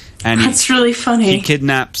 And that's really funny. He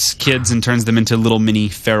kidnaps kids and turns them into little mini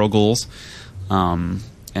feral ghouls.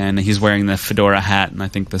 And he's wearing the fedora hat and I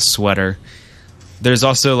think the sweater. There's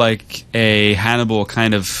also like a Hannibal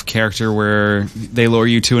kind of character where they lure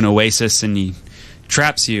you to an oasis and he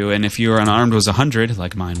traps you, and if your unarmed was 100,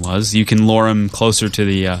 like mine was, you can lure him closer to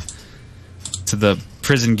the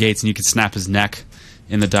prison gates, and you can snap his neck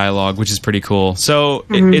in the dialogue, which is pretty cool. So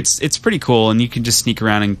it's pretty cool, and you can just sneak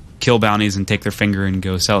around and kill bounties and take their finger and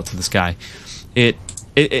go sell it to this guy.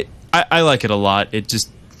 I like it a lot.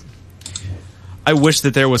 I wish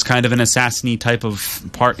that there was kind of an assassin-y type of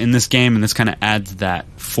part in this game, and this kind of adds that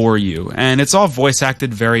for you. And it's all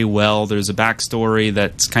voice-acted very well. There's a backstory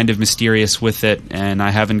that's kind of mysterious with it, and I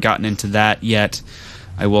haven't gotten into that yet.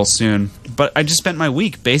 I will soon. But I just spent my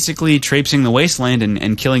week basically traipsing the wasteland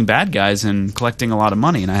and killing bad guys and collecting a lot of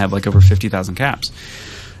money, and I have like over 50,000 caps.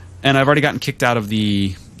 And I've already gotten kicked out of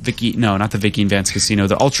the not the Vicky and Vance Casino,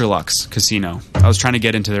 the Ultralux Casino. I was trying to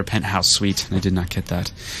get into their penthouse suite, and I did not get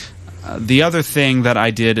that. The other thing that I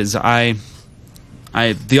did is the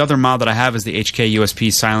other mod that I have is the HK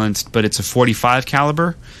USP silenced, but it's a 45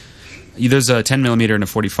 caliber. There's a 10mm and a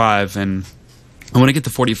 45, and I want to get the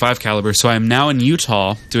 45 caliber, so I'm now in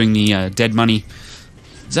Utah doing the Dead Money.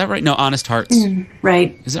 Is that right? No, Honest Hearts.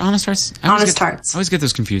 Right. Is it Honest Hearts? Honest Hearts. I always get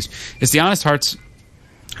those confused. It's the Honest Hearts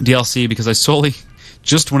DLC because I solely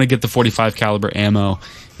just want to get the 45 caliber ammo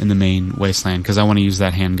in the main wasteland because I want to use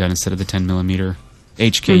that handgun instead of the 10mm.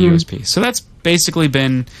 HKUSP. So that's basically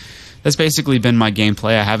been my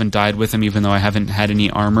gameplay. I haven't died with him, even though I haven't had any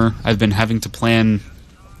armor. I've been having to plan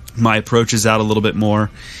my approaches out a little bit more.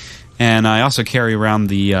 And I also carry around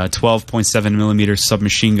the 12.7 millimeter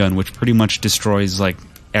submachine gun, which pretty much destroys like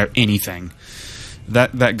anything.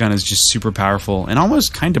 That gun is just super powerful and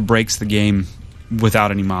almost kind of breaks the game without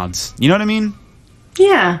any mods. You know what I mean?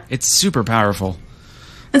 Yeah. It's super powerful.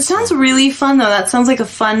 It sounds really fun, though. That sounds like a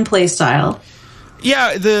fun play style.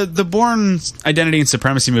 Yeah, the Bourne Identity and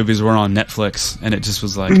Supremacy movies were on Netflix, and it just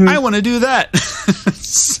was like, I want to do that.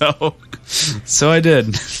 so I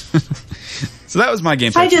did. So that was my gameplay.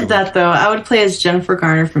 If I did that, though, I would play as Jennifer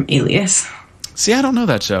Garner from Alias. See, I don't know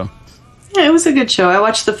that show. Yeah, it was a good show. I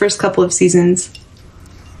watched the first couple of seasons.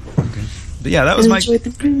 Okay. But yeah, that was my enjoyed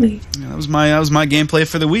them greatly. Yeah, that was my gameplay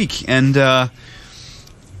for the week, and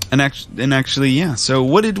actually, yeah. So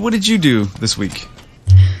what did you do this week?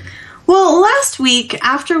 Well, last week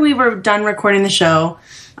after we were done recording the show,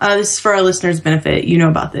 this is for our listeners' benefit. You know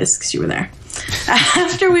about this because you were there.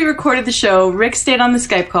 After we recorded the show, Rick stayed on the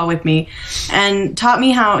Skype call with me and taught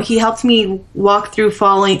me how he helped me walk through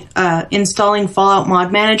installing Fallout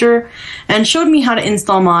Mod Manager and showed me how to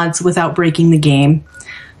install mods without breaking the game,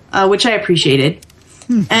 which I appreciated.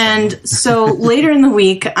 And so later in the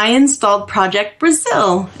week, I installed Project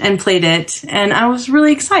Brazil and played it, and I was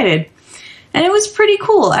really excited. And it was pretty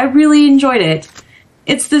cool. I really enjoyed it.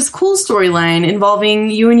 It's this cool storyline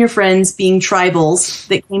involving you and your friends being tribals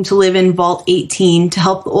that came to live in Vault 18 to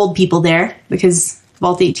help the old people there, because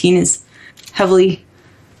Vault 18 is heavily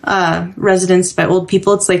residenced by old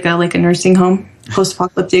people. It's like a nursing home,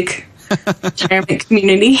 post-apocalyptic retirement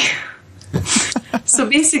community. So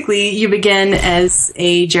basically, you begin as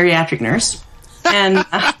a geriatric nurse. And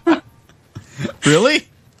Really?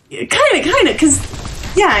 Kind of, because...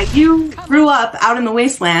 yeah, you grew up out in the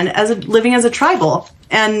wasteland living as a tribal,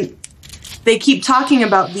 and they keep talking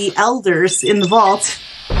about the elders in the vault,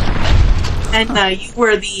 and you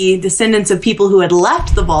were the descendants of people who had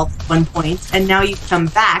left the vault at one point, and now you've come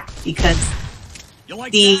back because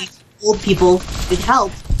the old people did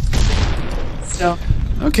help. So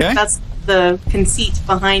Okay. that's the conceit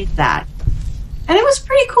behind that, and it was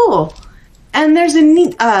pretty cool. And there's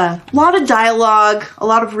a lot of dialogue, a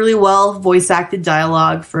lot of really well voice-acted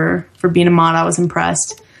dialogue for being a mod. I was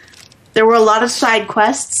impressed. There were a lot of side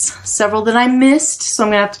quests, several that I missed, so I'm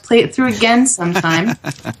going to have to play it through again sometime.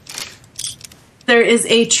 There is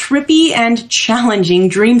a trippy and challenging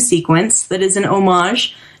dream sequence that is an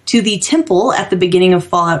homage to the temple at the beginning of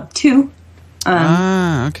Fallout 2. Okay.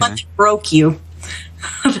 One that broke you.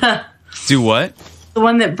 Do what? The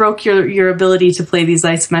one that broke your ability to play these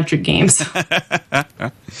isometric games.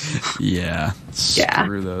 Yeah. Yeah.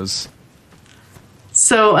 Screw those.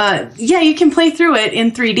 So, yeah, you can play through it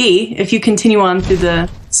in 3D if you continue on through the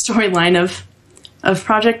storyline of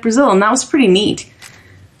Project Brazil, and that was pretty neat.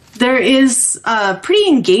 There is a pretty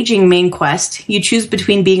engaging main quest. You choose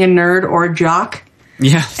between being a nerd or a jock.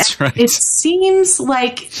 Yeah, that's right. It seems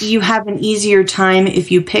like you have an easier time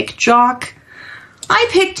if you pick jock. I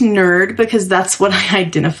picked nerd because that's what I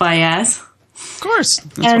identify as. Of course.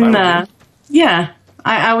 That's And what I would do. yeah,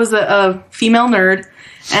 I was a female nerd,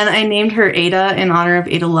 and I named her Ada in honor of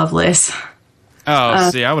Ada Lovelace.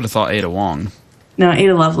 See, I would have thought Ada Wong. No,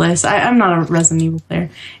 Ada Lovelace. I'm not a Resident Evil player.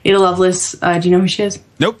 Ada Lovelace, do you know who she is?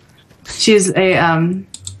 Nope. She's a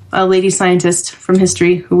lady scientist from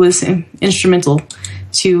history who was instrumental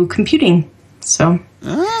to computing. So,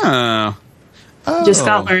 Oh. just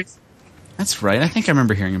got learned. That's right. I think I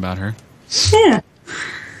remember hearing about her. Yeah.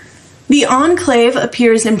 The Enclave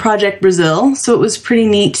appears in Project Brazil, so it was pretty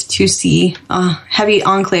neat to see heavy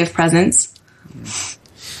Enclave presence.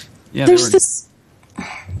 Yeah. There's this...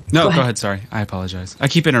 No, Go go ahead. Sorry. I apologize. I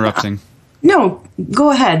keep interrupting. No, go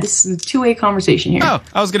ahead. This is a two-way conversation here. Oh,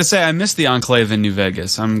 I was going to say I missed the Enclave in New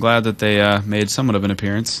Vegas. I'm glad that they made somewhat of an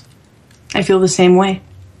appearance. I feel the same way.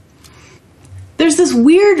 There's this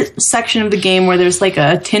weird section of the game where there's like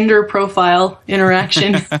a Tinder profile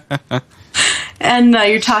interaction. And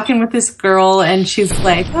you're talking with this girl, and she's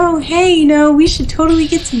like, oh, hey, we should totally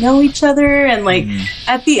get to know each other. And like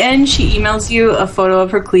at the end, she emails you a photo of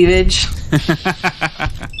her cleavage.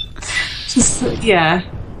 Just, yeah,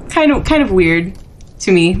 kind of weird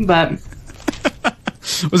to me, but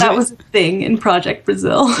that was a thing in Project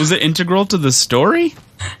Brazil. Was it integral to the story?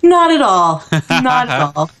 Not at all. Not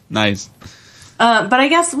at all. Nice. But I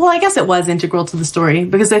guess it was integral to the story,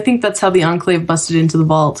 because I think that's how the Enclave busted into the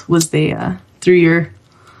vault, was they through your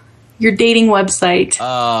dating website.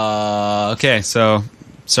 Okay, so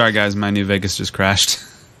sorry guys, my New Vegas just crashed.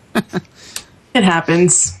 It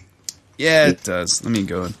happens. Yeah, it does. Let me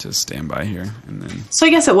go to standby here, and then. So I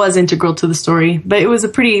guess it was integral to the story, but it was a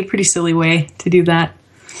pretty silly way to do that.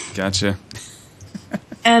 Gotcha.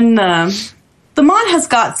 And the mod has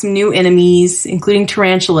got some new enemies, including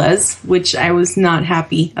tarantulas, which I was not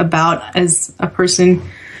happy about as a person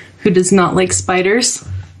who does not like spiders.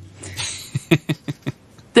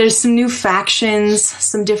 There's some new factions,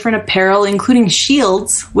 some different apparel, including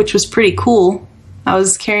shields, which was pretty cool. I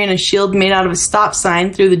was carrying a shield made out of a stop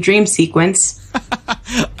sign through the dream sequence.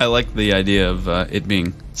 I like the idea of it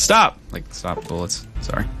being stop, like stop bullets.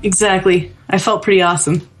 Sorry. Exactly. I felt pretty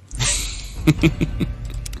awesome.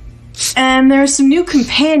 And there are some new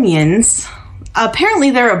companions.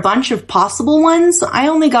 Apparently there are a bunch of possible ones. I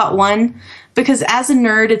only got one because as a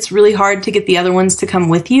nerd, it's really hard to get the other ones to come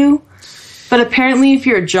with you. But apparently if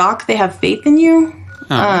you're a jock, they have faith in you,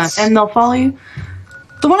 and they'll follow you.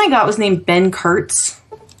 The one I got was named Ben Kurtz,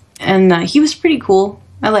 and he was pretty cool.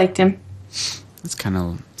 I liked him. It's kind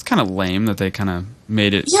of lame that they kind of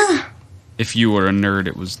made it. Yeah. If you were a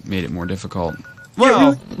nerd, made it more difficult.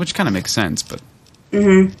 Well, which kind of makes sense, but.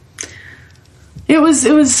 Mm-hmm. It was.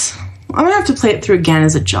 I'm gonna have to play it through again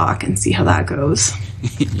as a jock and see how that goes.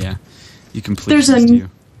 Yeah, you complete. There's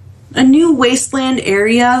a new wasteland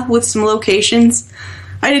area with some locations.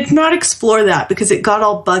 I did not explore that because it got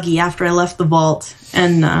all buggy after I left the vault,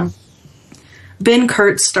 and Ben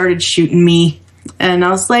Kurtz started shooting me, and I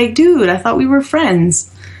was like, dude, I thought we were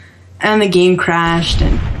friends. And the game crashed,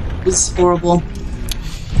 and it was horrible.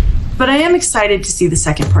 But I am excited to see the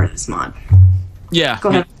second part of this mod. Yeah. Go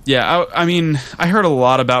ahead. Yeah, I mean, I heard a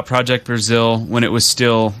lot about Project Brazil when it was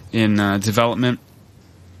still in development.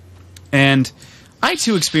 And I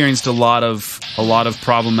too experienced a lot of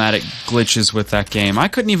problematic glitches with that game. I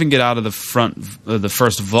couldn't even get out of the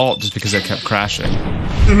first vault just because it kept crashing.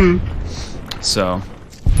 Mm-hmm. So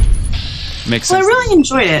makes sense. Well, I really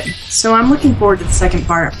enjoyed it, so I'm looking forward to the second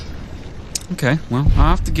part. Okay, well, I'll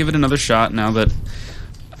have to give it another shot now that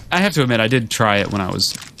I have to admit I did try it when I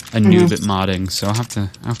was a noob at modding, so I'll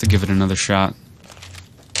have to give it another shot.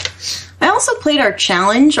 I also played our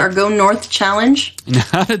challenge, our Go North challenge. And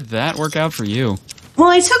how did that work out for you? Well,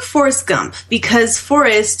 I took Forrest Gump because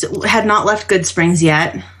Forrest had not left Good Springs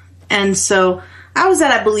yet. And so I was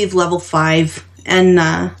at, I believe, level 5. And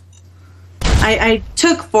I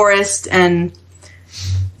took Forrest and...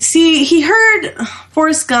 See, he heard...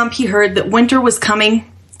 Forrest Gump, he heard that winter was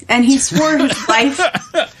coming. And he swore his life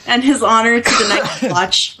and his honor to the Night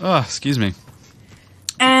Watch. Oh, excuse me.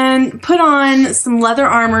 And put on some leather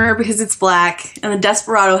armor because it's black, and a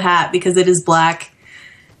Desperado hat because it is black,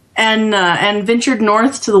 and ventured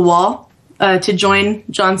north to the Wall to join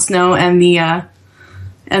Jon Snow and the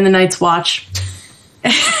Night's Watch.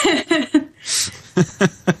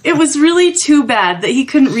 It was really too bad that he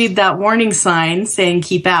couldn't read that warning sign saying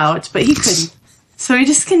 "keep out," but he couldn't, so he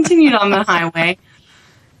just continued on the highway.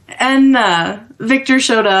 And Victor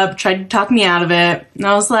showed up, tried to talk me out of it, and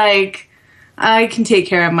I was like, I can take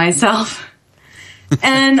care of myself.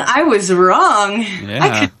 And I was wrong. Yeah.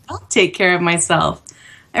 I could not take care of myself.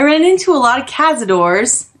 I ran into a lot of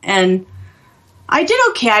cazadors, and I did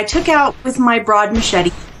okay. I took out, with my broad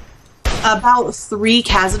machete, about 3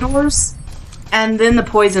 cazadors, and then the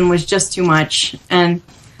poison was just too much, and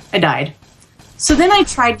I died. So then I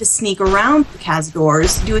tried to sneak around the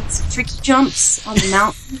cazadors, doing some tricky jumps on the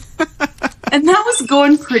mountain. And that was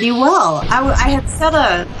going pretty well. I had set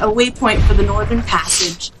a waypoint for the Northern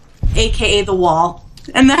Passage, a.k.a. the Wall.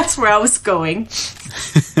 And that's where I was going.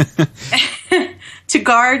 To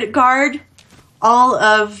guard all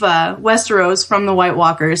of Westeros from the White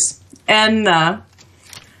Walkers. And I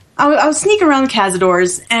was sneaking around the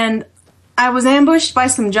cazadors, and I was ambushed by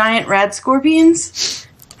some giant rad scorpions.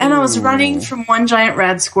 And I was running from one giant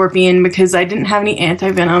rad scorpion because I didn't have any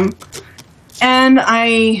anti-venom. And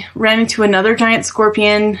I ran into another giant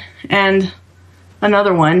scorpion and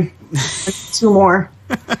another one. And 2 more.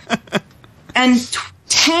 And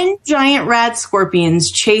 10 giant rad scorpions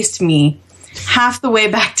chased me half the way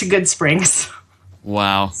back to Good Springs.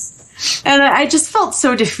 Wow. And I just felt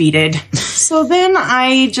so defeated. So then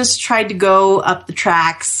I just tried to go up the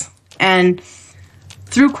tracks and...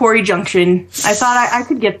 through Quarry Junction. I thought I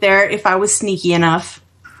could get there if I was sneaky enough.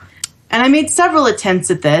 And I made several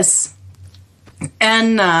attempts at this.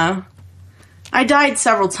 And I died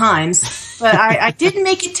several times. But I did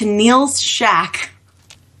make it to Neil's shack,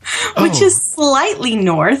 which is slightly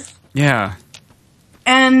north. Yeah.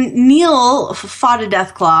 And Neil fought a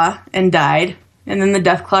Deathclaw and died. And then the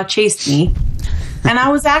Deathclaw chased me. And I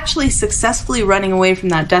was actually successfully running away from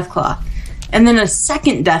that Deathclaw. And then a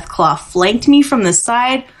second Deathclaw flanked me from the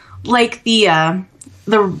side, like the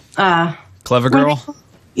Clever Girl?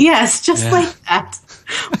 Yes, just like that.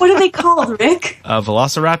 What are they called, Rick?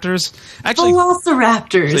 Velociraptors? Actually,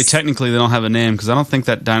 Velociraptors. technically they don't have a name because I don't think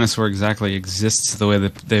that dinosaur exactly exists the way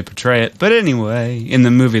that they portray it. But anyway, in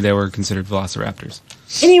the movie they were considered velociraptors.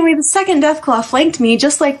 Anyway, the second Deathclaw flanked me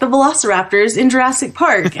just like the Velociraptors in Jurassic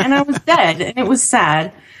Park, and I was dead, and it was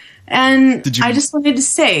sad. And I just wanted to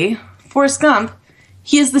say, Forrest Gump,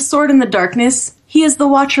 he is the sword in the darkness, he is the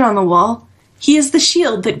watcher on the wall, he is the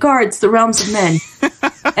shield that guards the realms of men.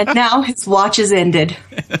 And now his watch is ended.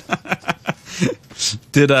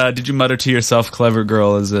 Did you mutter to yourself, "Clever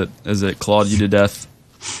girl," as it clawed you to death?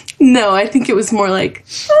 No, I think it was more like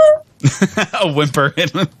A whimper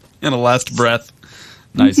in a last breath.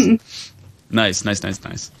 Nice. Nice.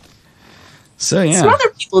 So yeah. Some other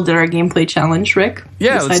people did our gameplay challenge, Rick.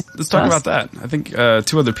 Yeah, let's talk about that. I think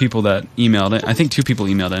two other people that emailed it. I think two people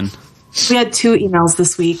emailed in. We had 2 emails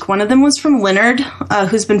this week. One of them was from Leonard,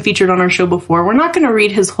 who's been featured on our show before. We're not going to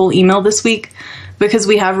read his whole email this week because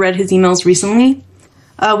we have read his emails recently.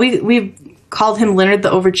 We've called him Leonard the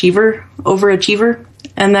Overachiever,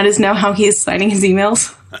 and that is now how he is signing his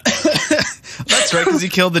emails. That's right, because he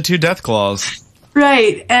killed the 2 Deathclaws.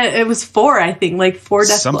 Right. It was 4, I think, like 4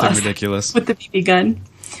 Deathclaws. Something ridiculous. With the BB gun.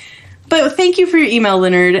 But thank you for your email,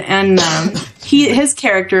 Leonard. And his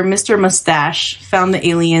character, Mr. Mustache, found the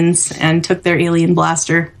aliens and took their alien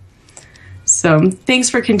blaster. So thanks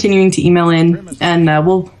for continuing to email in. And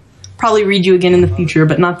we'll probably read you again in the future,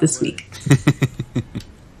 but not this week.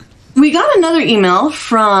 We got another email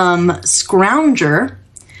from Scrounger.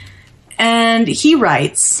 And he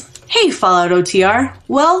writes, "Hey, Fallout OTR.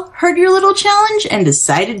 Well, heard your little challenge and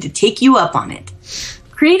decided to take you up on it.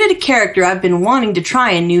 Created a character I've been wanting to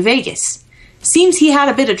try in New Vegas. Seems he had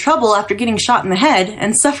a bit of trouble after getting shot in the head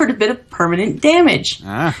and suffered a bit of permanent damage.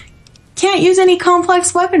 Can't use any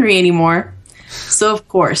complex weaponry anymore. So, of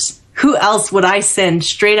course, who else would I send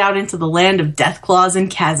straight out into the land of Deathclaws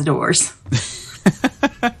and Cazadors?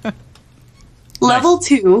 Level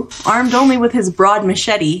 2, armed only with his broad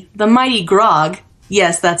machete, the mighty Grog,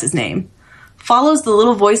 yes, that's his name, follows the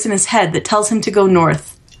little voice in his head that tells him to go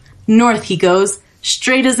north. North he goes,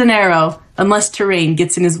 straight as an arrow, unless terrain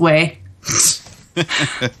gets in his way."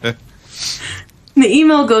 The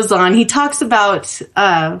email goes on. He talks about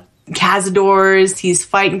Cazadors. He's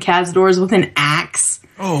fighting Cazadors with an axe.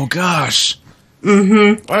 Oh, gosh.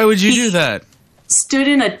 Mm-hmm. Why would you do that? Stood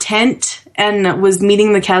in a tent and was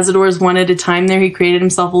meeting the Cazadors one at a time there. He created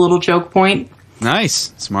himself a little choke point.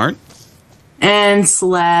 Nice. Smart. And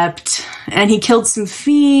slept. And he killed some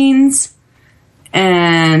fiends.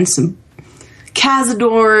 And some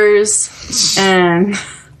Cazadors. And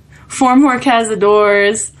 4 more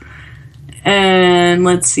Cazadors. And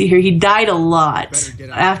let's see here. He died a lot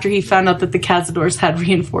after he found out that the Cazadors had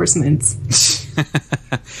reinforcements.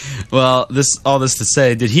 Well, all this to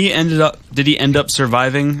say, did he end up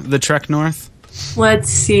surviving the trek north? Let's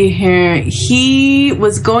see here. He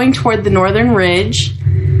was going toward the northern ridge,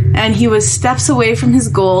 and he was steps away from his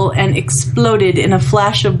goal and exploded in a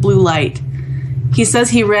flash of blue light. He says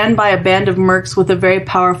he ran by a band of mercs with a very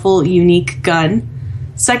powerful, unique gun.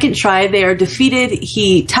 Second try, they are defeated.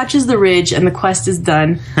 He touches the ridge, and the quest is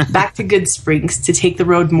done. Back to Good Springs to take the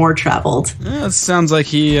road more traveled. It sounds like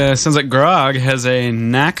Grog has a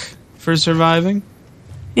knack for surviving.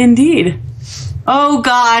 Indeed. Oh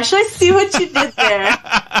gosh, I see what you did there.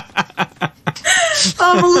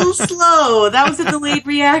 I'm a little slow. That was a delayed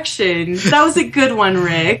reaction. That was a good one,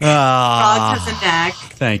 Rick. Grog has a knack.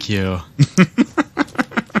 Thank you.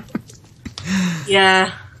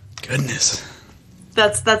 Yeah. Goodness.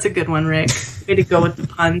 That's a good one, Rick. Way to go with the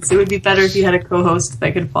puns. It would be better if you had a co-host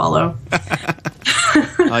that could follow.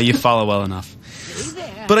 You follow well enough.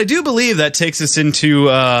 But I do believe that takes us into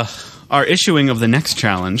our issuing of the next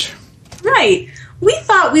challenge. Right. We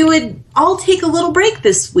thought we would all take a little break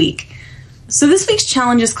this week. So this week's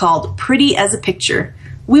challenge is called Pretty as a Picture.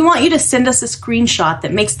 We want you to send us a screenshot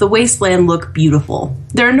that makes the wasteland look beautiful.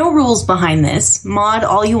 There are no rules behind this. Mod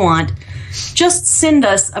all you want. Just send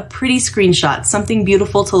us a pretty screenshot, something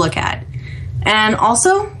beautiful to look at. And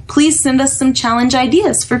also, please send us some challenge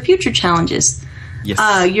ideas for future challenges.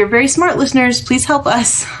 Yes. You're very smart, listeners. Please help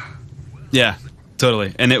us. Yeah,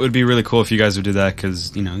 totally. And it would be really cool if you guys would do that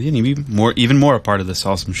because, you need to be even more a part of this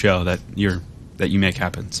awesome show that you make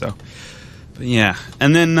happen. So, but yeah.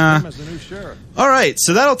 And then, all right.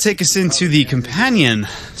 So that'll take us into the companion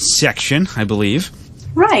section, I believe.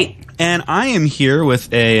 Right. And I am here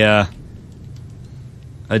with a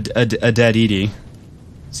dead Edie.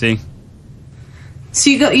 See? So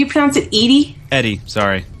you pronounce it Edie? Eddie,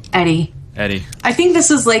 sorry. Eddie. I think this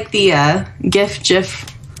is like the GIF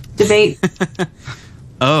debate.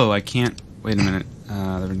 Oh, I can't. Wait a minute.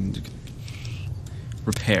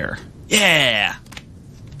 Repair. Yeah!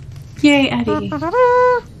 Yay, Eddie.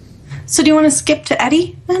 So do you want to skip to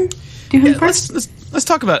Eddie then? Do him first? Let's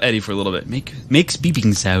talk about Eddie for a little bit. Makes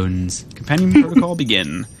beeping sounds. Companion protocol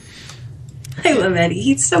begin. I love Eddie.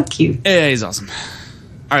 He's so cute. Yeah, he's awesome.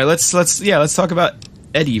 All right, let's talk about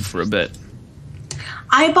Eddie for a bit.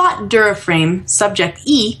 Ibot Duraframe, subject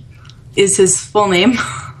E, is his full name.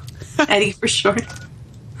 Eddie for short.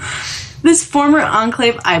 This former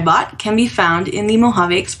Enclave Ibot can be found in the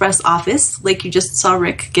Mojave Express office, like you just saw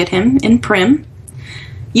Rick get him in Prim.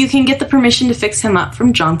 You can get the permission to fix him up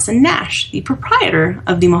from Johnson Nash, the proprietor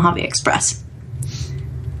of the Mojave Express.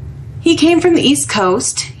 He came from the East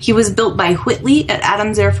Coast. He was built by Whitley at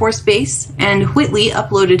Adams Air Force Base, and Whitley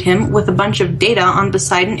uploaded him with a bunch of data on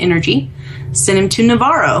Poseidon Energy, sent him to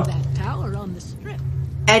Navarro.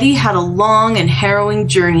 Eddie had a long and harrowing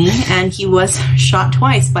journey, and he was shot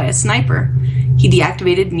twice by a sniper. He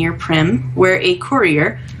deactivated near Prim, where a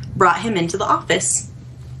courier brought him into the office.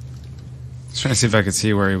 I was trying to see if I could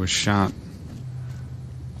see where he was shot.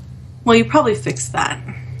 Well, you probably fixed that.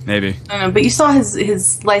 Maybe. I don't know, but you saw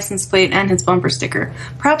his license plate and his bumper sticker.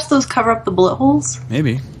 Perhaps those cover up the bullet holes?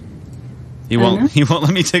 Maybe. He won't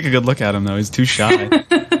let me take a good look at him, though. He's too shy.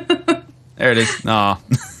 There it is. Aw.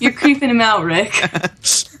 You're creeping him out, Rick.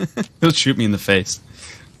 He'll shoot me in the face.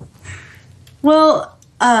 Well,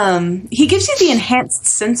 he gives you the Enhanced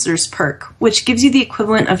Sensors perk, which gives you the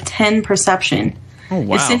equivalent of 10 perception. Oh,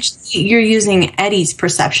 wow. Essentially, you're using Eddie's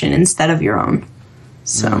perception instead of your own.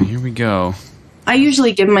 So here we go. I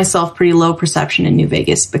usually give myself pretty low perception in New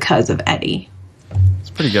Vegas because of Eddie. It's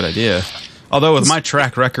a pretty good idea. Although with my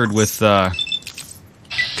track record with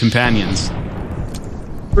companions...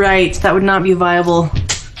 Right, that would not be a viable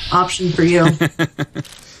option for you.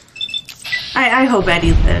 I hope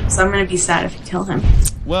Eddie lives. I'm going to be sad if you kill him.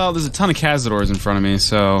 Well, there's a ton of Cazadors in front of me,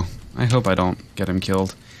 so I hope I don't get him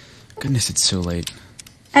killed. Goodness, it's so late.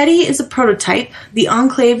 Eddie is a prototype. The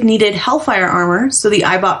Enclave needed Hellfire armor, so the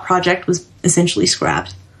Ibot project was essentially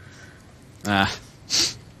scrapped.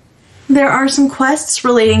 There are some quests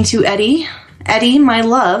relating to Eddie, My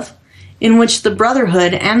Love, in which the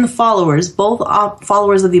Brotherhood and the Followers, both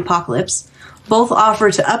followers of the Apocalypse, both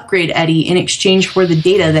offer to upgrade Eddie in exchange for the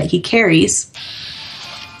data that he carries.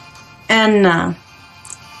 And, wow,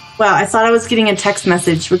 I thought I was getting a text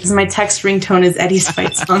message because my text ringtone is Eddie's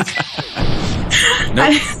fight song.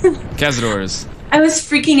 Nope. Cazadors. I was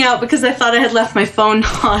freaking out because I thought I had left my phone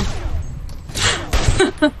on.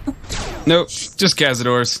 Nope, just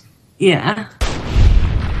Cazadors. Yeah.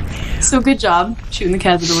 So good job shooting the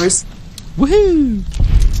Cazadors. Woohoo!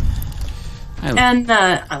 And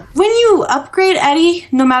when you upgrade Eddie,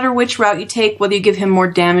 no matter which route you take, whether you give him more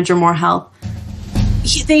damage or more health,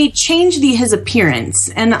 they change his appearance,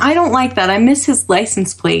 and I don't like that. I miss his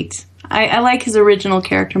license plate. I like his original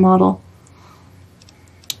character model.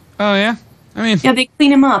 Oh, yeah? I mean... Yeah, they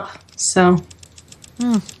clean him up, so...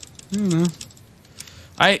 I don't know.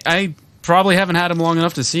 I probably haven't had him long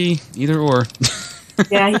enough to see either or.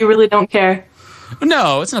 Yeah, you really don't care.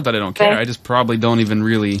 No, it's not that I don't care. Okay. I just probably don't even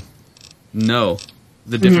really know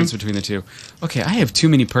the difference between the two. Okay, I have too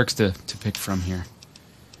many perks to pick from here.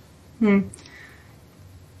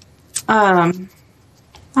 I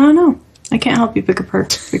don't know. I can't help you pick a perk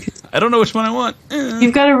because I don't know which one I want.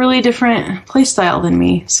 you've got a really different playstyle than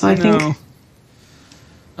me, so I think...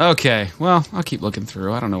 Okay, well, I'll keep looking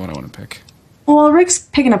through. I don't know what I want to pick. Well, Rick's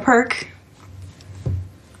picking a perk.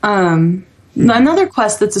 Another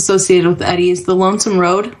quest that's associated with Eddie is the Lonesome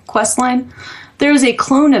Road quest line. There is a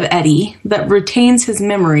clone of Eddie that retains his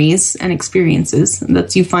memories and experiences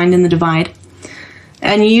that you find in the Divide.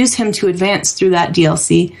 And you use him to advance through that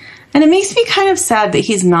DLC. And it makes me kind of sad that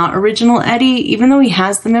he's not original Eddie, even though he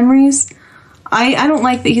has the memories. I don't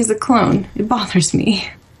like that he's a clone. It bothers me.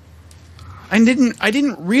 I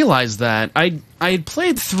didn't realize that. I had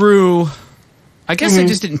played through... I guess I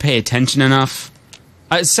just didn't pay attention enough.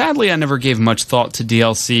 Sadly, I never gave much thought to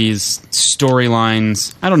DLC's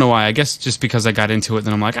storylines. I don't know why. I guess just because I got into it,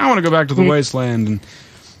 then I'm like, I want to go back to the Wasteland, and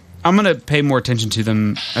I'm going to pay more attention to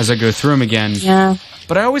them as I go through them again. Yeah.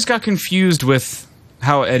 But I always got confused with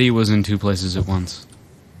how Eddie was in two places at once.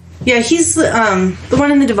 Yeah, he's the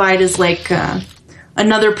one in the Divide is like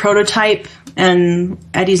another prototype, and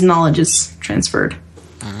Eddie's knowledge is transferred.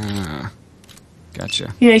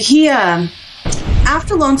 Gotcha. Yeah, he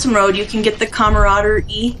after Lonesome Road, you can get the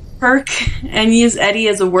Camaraderie perk and use Eddie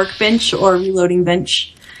as a workbench or reloading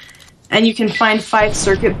bench. And you can find 5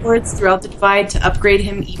 circuit boards throughout the Divide to upgrade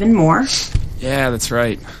him even more. Yeah, that's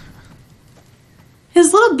right.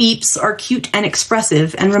 His little beeps are cute and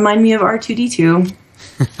expressive and remind me of R2-D2.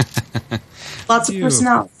 Lots of You.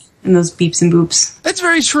 personality in those beeps and boops. That's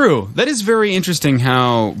very true. That is very interesting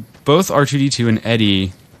how both R2-D2 and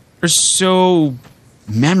Eddie are so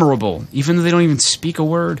memorable, even though they don't even speak a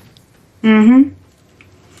word. Mm-hmm.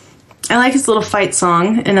 I like his little fight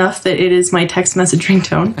song enough that it is my text message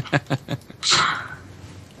ringtone.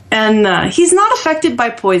 And he's not affected by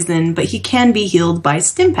poison, but he can be healed by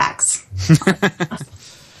stim packs.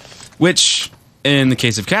 Which, in the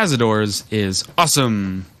case of Cazador's, is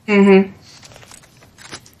awesome. Mm-hmm.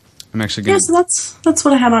 I'm actually gonna... Yeah, so that's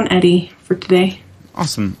what I had on Eddie for today.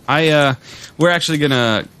 Awesome. We're actually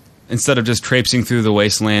gonna, instead of just traipsing through the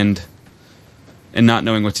wasteland and not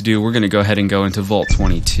knowing what to do, we're gonna go ahead and go into Vault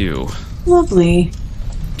 22. Lovely.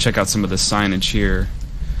 Check out some of the signage here.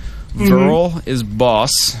 Verl is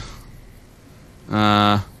boss.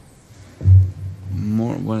 More.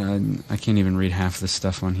 What? I can't even read half this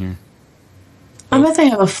stuff on here. I bet they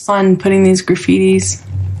have a fun putting these graffitis.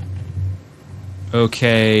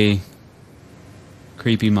 Okay.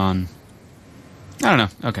 Creepy mon. I don't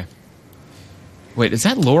know. Okay. Wait, is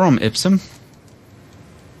that Lorem Ipsum?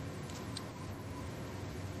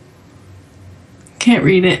 Can't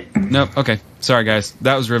read it. Nope. Okay. Sorry, guys.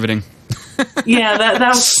 That was riveting. Yeah, that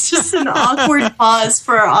was just an awkward pause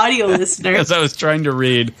for our audio listeners. As I was trying to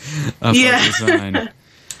read a design. We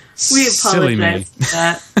Silly me. apologize for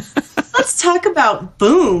that. Let's talk about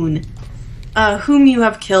Boone, whom you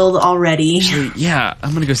have killed already. Actually, yeah,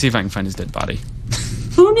 I'm gonna go see if I can find his dead body.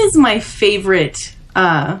 Boone is my favorite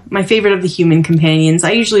of the human companions.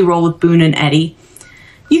 I usually roll with Boone and Eddie.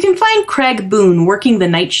 You can find Craig Boone working the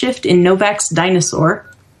night shift in Novak's Dinosaur.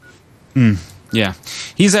 Yeah,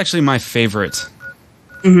 he's actually my favorite.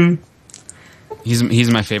 Mm-hmm. He's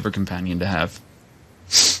my favorite companion to have.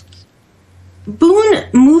 Boone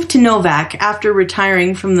moved to Novak after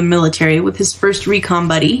retiring from the military with his first recon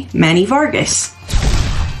buddy, Manny Vargas.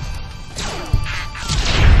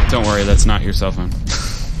 Don't worry, that's not your cell phone.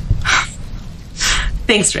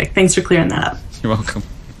 Thanks, Rick. Thanks for clearing that up. You're welcome.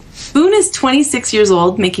 Boone is 26 years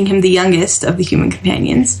old, making him the youngest of the human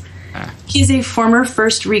companions. He's a former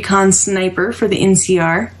 1st Recon sniper for the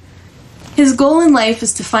NCR. His goal in life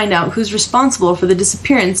is to find out who's responsible for the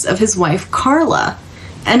disappearance of his wife, Carla.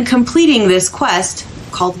 And completing this quest,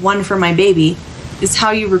 called One for My Baby, is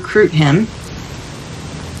how you recruit him.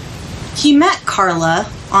 He met Carla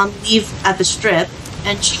on leave at the Strip,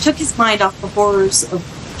 and she took his mind off the horrors of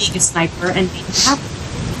being a sniper and being happy.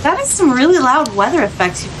 That is some really loud weather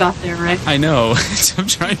effects you've got there, Rick. I know. I'm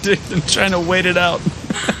trying to wait it out.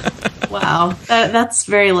 Wow, that's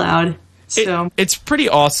very loud. So it's pretty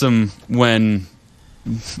awesome when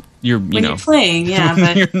you're playing, yeah,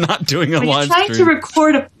 but you're not doing a when live you're trying stream. to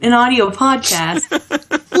record an audio podcast,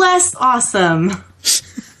 less awesome.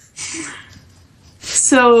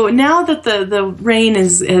 So now that the rain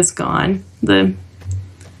is gone,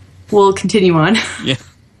 we'll continue on. Yeah.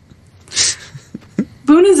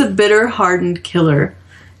 Boone is a bitter, hardened killer,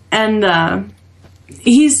 and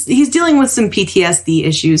he's dealing with some PTSD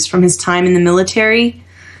issues from his time in the military.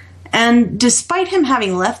 And despite him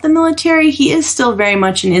having left the military, he is still very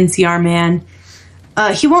much an NCR man.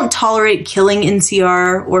 He won't tolerate killing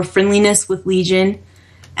NCR or friendliness with Legion,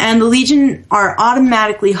 and the Legion are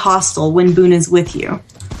automatically hostile when Boone is with you.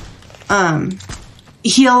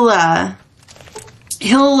 He'll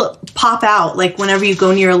pop out like whenever you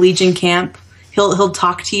go near a Legion camp. He'll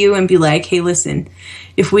talk to you and be like, "Hey, listen,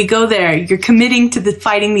 if we go there, you're committing to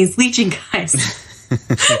fighting these Legion guys."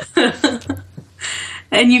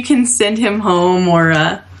 And you can send him home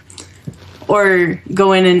or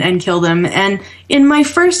go in and kill them. And in my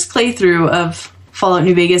first playthrough of Fallout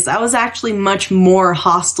New Vegas, I was actually much more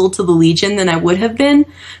hostile to the Legion than I would have been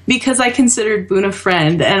because I considered Boone a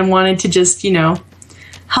friend and wanted to just,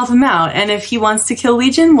 help him out. And if he wants to kill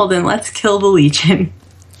Legion, well then let's kill the Legion.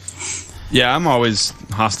 Yeah, I'm always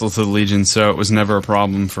hostile to the Legion, so it was never a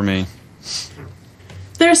problem for me.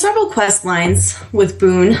 There are several quest lines with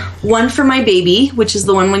Boone. One for My Baby, which is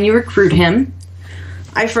the one when you recruit him.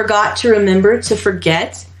 I Forgot to Remember to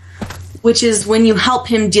Forget, which is when you help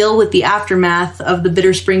him deal with the aftermath of the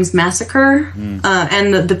Bitter Springs Massacre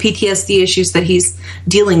and the PTSD issues that he's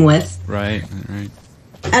dealing with. Right.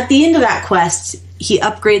 At the end of that quest, he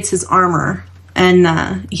upgrades his armor,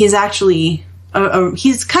 and he's actually...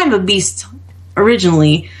 he's kind of a beast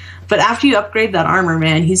originally, but after you upgrade that armor,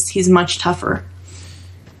 man, he's much tougher.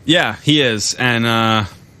 Yeah, he is, and I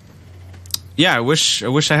wish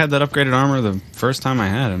I had that upgraded armor the first time I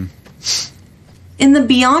had him. In the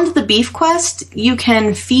Beyond the Beef quest, you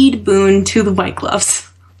can feed Boone to the White Gloves.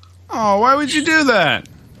 Oh, why would you do that?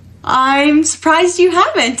 I'm surprised you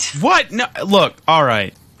haven't. What? No, look, all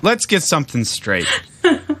right, let's get something straight.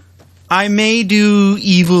 I may do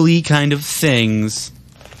evil-y kind of things,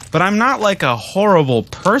 but I'm not like a horrible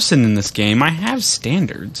person in this game. I have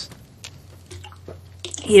standards.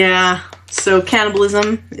 Yeah, so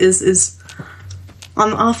cannibalism is on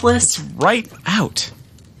the off list. Right out.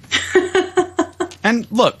 And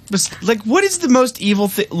look, what is the most evil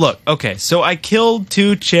thing? Look, okay, so I killed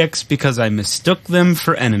 2 chicks because I mistook them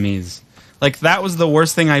for enemies. Like, that was the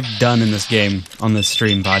worst thing I've done in this game on this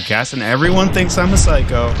stream podcast, and everyone thinks I'm a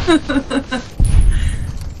psycho.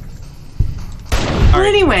 Well,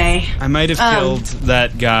 anyway. I might have killed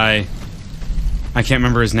that guy. I can't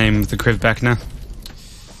remember his name, the Krivbekna.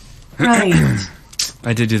 Right.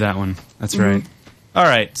 I did do that one. That's right.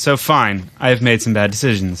 Alright, so fine. I have made some bad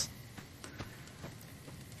decisions.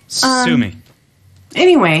 Sue me.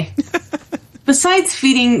 Anyway, besides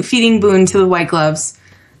feeding Boone to the White Gloves,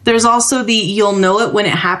 there's also the You'll Know It When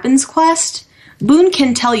It Happens quest. Boone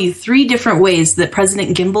can tell you 3 different ways that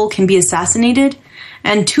President Gimbal can be assassinated,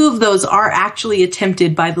 and 2 of those are actually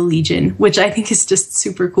attempted by the Legion, which I think is just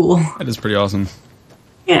super cool. That is pretty awesome.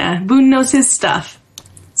 Yeah, Boone knows his stuff.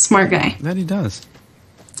 Smart guy. That he does.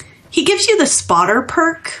 He gives you the Spotter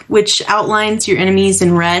perk, which outlines your enemies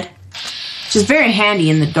in red, which is very handy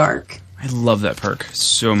in the dark. I love that perk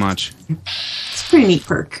so much. It's a pretty neat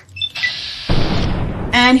perk.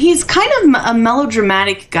 And he's kind of a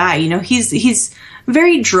melodramatic guy, you know. He's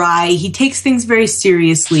very dry. He takes things very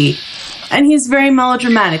seriously, and he's very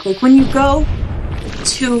melodramatic. Like when you go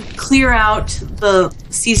to clear out the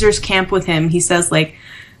Caesar's camp with him, he says, like,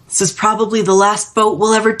 "This is probably the last boat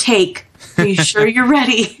we'll ever take. Are you sure you're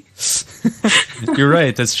ready?" You're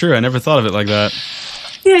right. That's true. I never thought of it like that.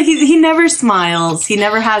 Yeah, he never smiles. He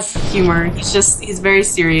never has humor. He's very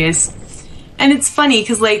serious, and it's funny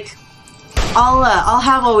because like. I'll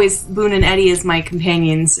have always Boone and Eddie as my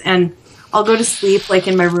companions, and I'll go to sleep like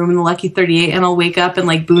in my room in the Lucky 38, and I'll wake up and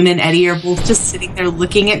like Boone and Eddie are both just sitting there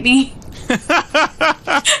looking at me.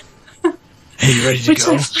 Hey, you ready to Which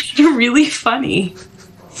go? I find really funny.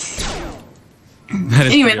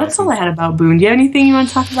 Anyway, that's all I had about Boone. Do you have anything you want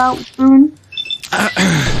to talk about with Boone?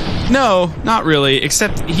 No, not really.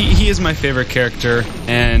 Except he is my favorite character,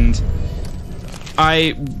 and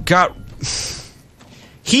I got.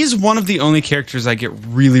 He's one of the only characters I get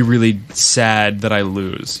really, really sad that I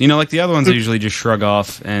lose. You know, like the other ones I usually just shrug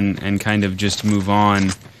off and kind of just move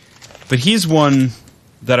on. But he's one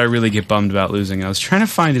that I really get bummed about losing. I was trying to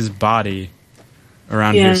find his body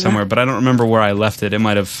around here somewhere, but I don't remember where I left it. It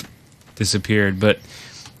might have disappeared, but...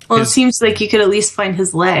 Well, it seems like you could at least find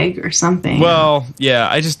his leg or something. Well, yeah,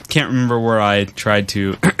 I just can't remember where I tried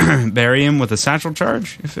to bury him with a satchel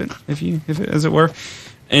charge, if it as it were.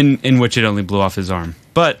 In which it only blew off his arm.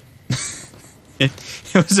 But it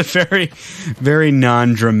was a very, very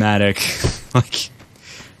non-dramatic like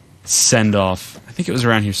send-off. I think it was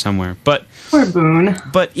around here somewhere. But poor Boone.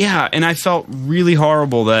 But yeah, and I felt really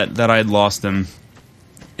horrible that I'd lost him.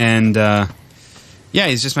 And yeah,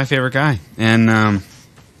 he's just my favorite guy. And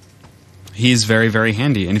he's very, very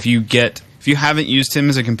handy. And if you haven't used him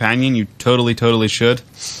as a companion, you totally should.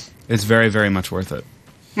 It's very, very much worth it.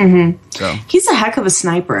 Mm-hmm. So he's a heck of a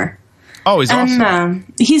sniper. Oh, he's awesome. And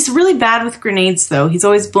he's really bad with grenades, though. He's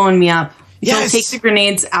always blowing me up. He'll take the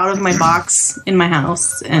grenades out of my box in my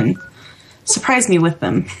house and surprise me with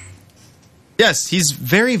them. Yes, he's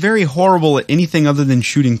very, very horrible at anything other than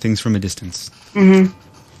shooting things from a distance. Mm-hmm.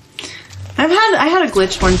 I had a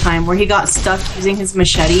glitch one time where he got stuck using his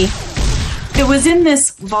machete. It was in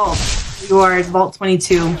this vault. Vault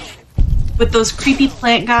 22. With those creepy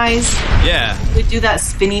plant guys. Yeah. We do that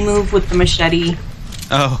spinny move with the machete.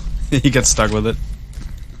 Oh, he got stuck with it.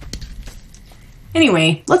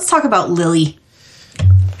 Anyway, let's talk about Lily.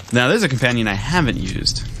 Now, there's a companion I haven't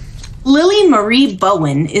used. Lily Marie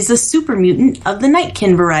Bowen is a super mutant of the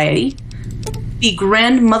Nightkin variety. The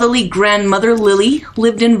grandmotherly grandmother Lily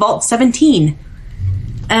lived in Vault 17.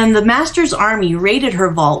 And the Master's army raided her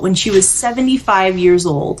vault when she was 75 years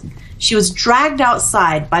old. She was dragged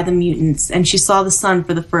outside by the mutants, and she saw the sun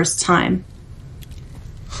for the first time.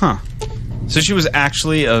 Huh. So she was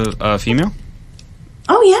actually a female?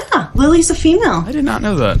 Oh, yeah. Lily's a female. I did not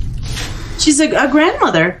know that. She's a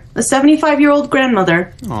grandmother. A 75-year-old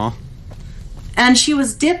grandmother. Aw. And she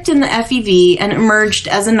was dipped in the FEV and emerged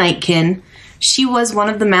as a Nightkin. She was one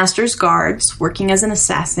of the Master's guards, working as an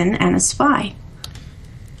assassin and a spy.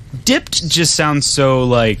 Dipped just sounds so,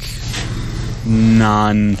 like,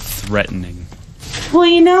 non-threatening. Well,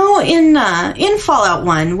 you know, in Fallout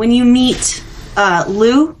 1, when you meet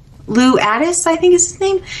Lou Addis, I think is his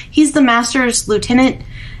name, he's the Master's lieutenant.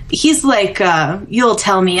 He's like, you'll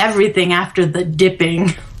tell me everything after the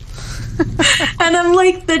dipping. And I'm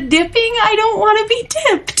like, the dipping? I don't want to be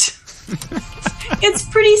dipped. It's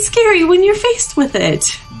pretty scary when you're faced with it.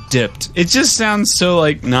 Dipped. It just sounds so,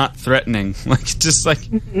 like, not threatening. Like, just like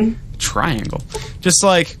triangle. Just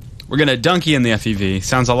like, we're going to dunk you in the FEV.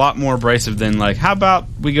 Sounds a lot more abrasive than, like, how about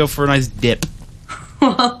we go for a nice dip?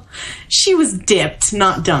 Well, she was dipped,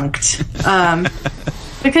 not dunked.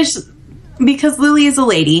 Because Lily is a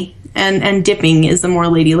lady, and dipping is the more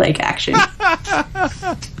ladylike action.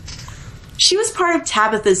 She was part of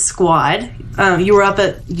Tabitha's squad. You were up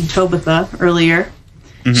at Utobitha earlier.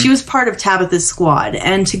 Mm-hmm. She was part of Tabitha's squad,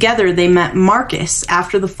 and together they met Marcus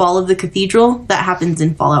after the fall of the cathedral. That happens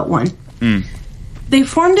in Fallout 1. Mm. They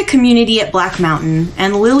formed a community at Black Mountain,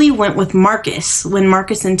 and Lily went with Marcus when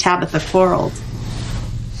Marcus and Tabitha quarreled.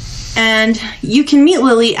 And you can meet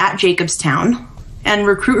Lily at Jacobstown and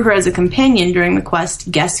recruit her as a companion during the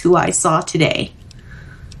quest Guess Who I Saw Today.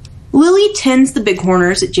 Lily tends the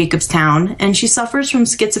bighorners at Jacobstown, and she suffers from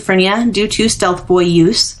schizophrenia due to stealth boy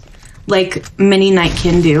use, like many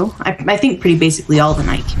Nightkin do. I think pretty basically all the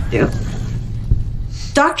Nightkin do.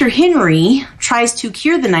 Dr. Henry tries to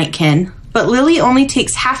cure the Nightkin, but Lily only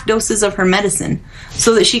takes half doses of her medicine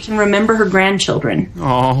so that she can remember her grandchildren.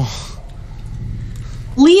 Oh.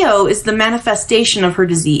 Leo is the manifestation of her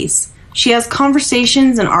disease. She has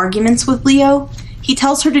conversations and arguments with Leo. He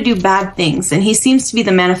tells her to do bad things, and he seems to be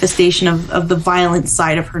the manifestation of the violent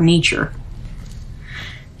side of her nature.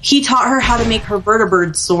 He taught her how to make her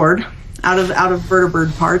vertibird sword out of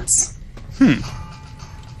vertibird parts.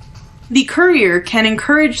 The courier can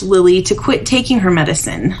encourage Lily to quit taking her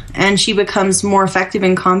medicine, and she becomes more effective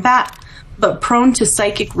in combat, but prone to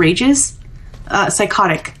psychic rages.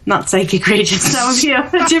 Psychotic, not psychic rages. That would be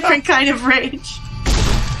a different kind of rage.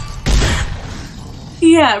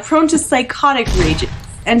 Yeah, prone to psychotic rages.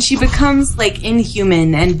 And she becomes, like,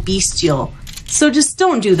 inhuman and bestial. So just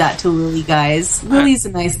don't do that to Lily, guys. Lily's a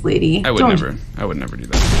nice lady. I would never do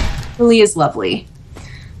that. Lily is lovely.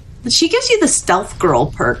 But she gives you the Stealth Girl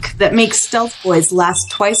perk that makes Stealth Boys last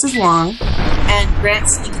twice as long and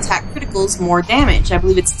grants sneak attack criticals more damage. I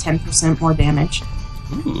believe it's 10% more damage.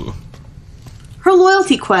 Ooh. Her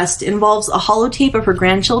loyalty quest involves a holotape of her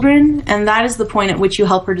grandchildren, and that is the point at which you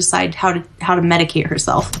help her decide how to medicate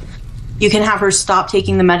herself. You can have her stop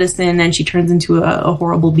taking the medicine and she turns into a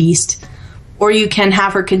horrible beast. Or you can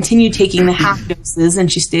have her continue taking the half doses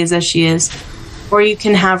and she stays as she is. Or you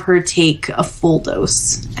can have her take a full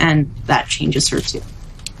dose, and that changes her too.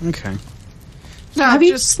 Okay. No, have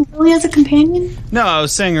you used Lily as a companion? No, I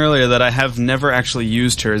was saying earlier that I have never actually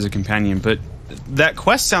used her as a companion, but that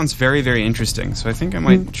quest sounds very, very interesting, so I think I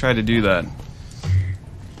might try to do that.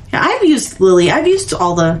 Yeah, I've used Lily. I've used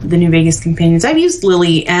all the New Vegas companions. I've used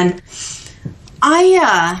Lily, and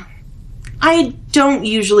I don't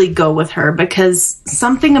usually go with her because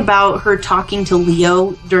something about her talking to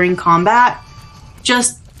Leo during combat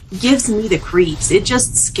just gives me the creeps. It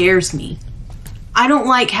just scares me. I don't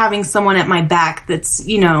like having someone at my back that's,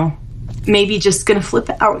 maybe just gonna flip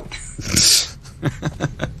out.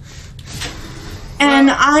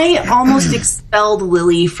 And I almost expelled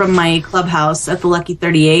Lily from my clubhouse at the Lucky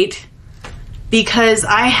 38 because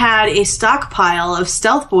I had a stockpile of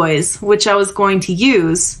stealth boys, which I was going to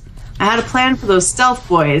use. I had a plan for those stealth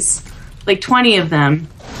boys, like 20 of them.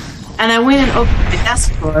 And I went and opened my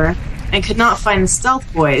desk drawer and could not find the stealth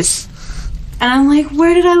boys. And I'm like,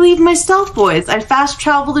 where did I leave my stealth boys? I fast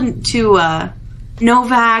traveled into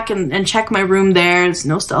Novak and checked my room there. There's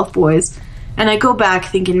no stealth boys. And I go back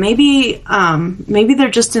thinking maybe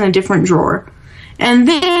they're just in a different drawer. And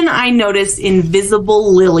then I notice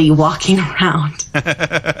invisible Lily walking around.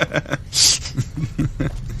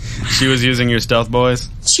 She was using your stealth boys?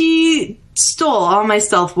 She stole all my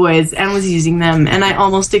stealth boys and was using them, and I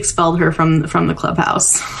almost expelled her from the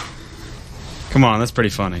clubhouse. Come on, that's pretty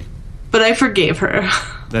funny. But I forgave her.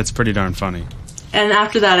 That's pretty darn funny. And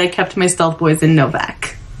after that, I kept my stealth boys in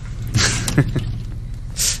Novak.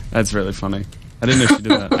 That's really funny. I didn't know she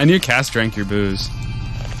did that. I knew Cass drank your booze.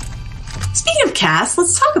 Speaking of Cass,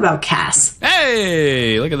 let's talk about Cass.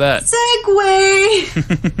 Hey, look at that. Segue!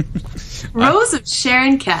 Rose of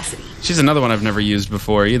Sharon Cassidy. She's another one I've never used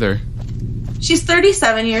before either. She's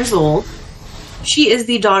 37 years old. She is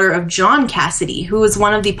the daughter of John Cassidy, who was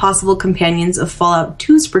one of the possible companions of Fallout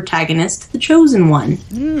 2's protagonist, the Chosen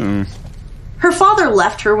One. Her father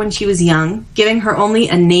left her when she was young, giving her only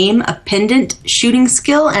a name, a pendant, shooting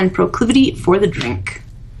skill, and proclivity for the drink.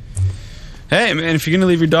 Hey, man, if you're going to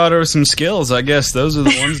leave your daughter with some skills, I guess those are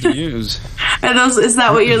the ones to use. Is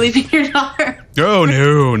that what you're leaving your daughter? Oh,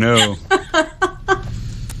 no.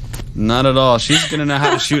 Not at all. She's going to know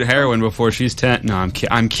how to shoot heroin before she's 10. No, I'm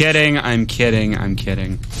kidding. I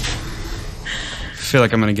feel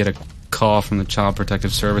like I'm going to get a call from the Child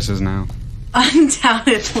Protective Services now.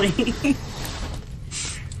 Undoubtedly.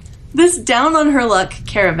 This down-on-her-luck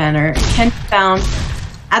caravaner can be found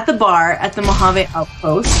at the bar at the Mojave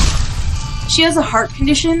Outpost. She has a heart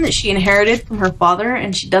condition that she inherited from her father,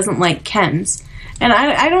 and she doesn't like chems. And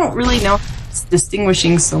I don't really know if it's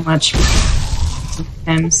distinguishing so much between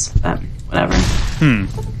chems, but whatever.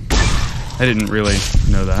 I didn't really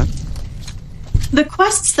know that. The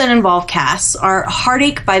quests that involve Cass are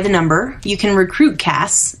Heartache by the Number. You can recruit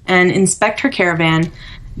Cass and inspect her caravan,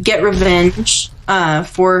 get revenge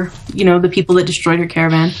for, the people that destroyed her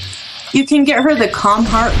caravan. You can get her the Calm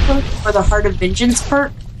Heart perk or the Heart of Vengeance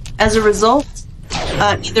perk. As a result,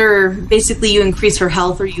 either basically you increase her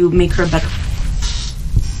health or you make her better.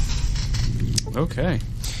 Okay.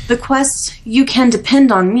 The quest You Can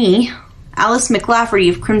Depend on Me. Alice McLafferty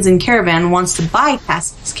of Crimson Caravan wants to buy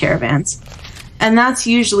Cass's caravans. And that's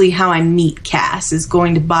usually how I meet Cass, is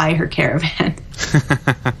going to buy her caravan.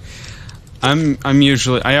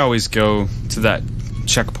 I always go to that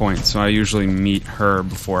checkpoint, so I usually meet her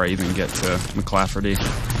before I even get to McLafferty.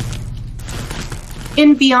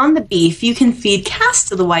 In Beyond the Beef, you can feed Cass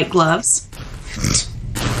to the White Gloves.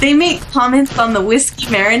 They make comments on the whiskey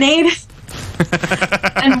marinade.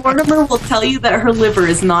 And Mortimer will tell you that her liver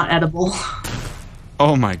is not edible.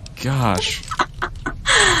 Oh my gosh.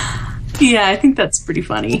 Yeah, I think that's pretty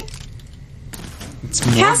funny. It's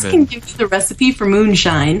morbid. Cass can give you the recipe for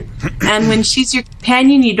moonshine, and when she's your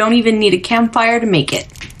companion, you don't even need a campfire to make it.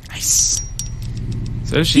 Nice.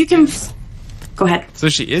 So she You can... Go ahead. So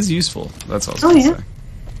she is useful. That's all I was Oh, gonna yeah. say.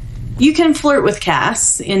 You can flirt with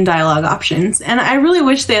Cass in dialogue options, and I really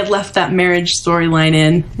wish they had left that marriage storyline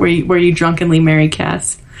in where you drunkenly marry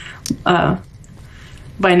Cass by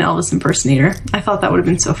an Elvis impersonator. I thought that would have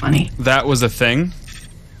been so funny. That was a thing?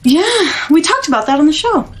 Yeah, we talked about that on the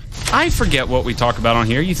show. I forget what we talk about on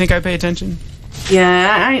here. You think I pay attention?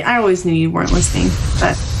 Yeah, I always knew you weren't listening,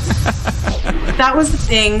 but that was the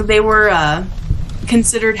thing. They were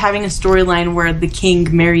considered having a storyline where the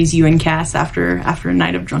king marries you and Cass after a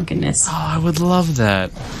night of drunkenness. Oh, I would love that.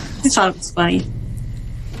 I thought it was funny.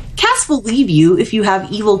 Cass will leave you if you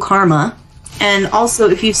have evil karma, and also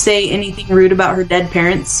if you say anything rude about her dead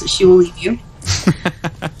parents, she will leave you.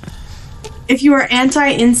 If you are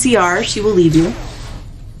anti-NCR, she will leave you.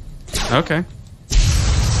 Okay.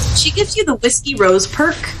 She gives you the Whiskey Rose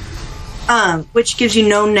perk, which gives you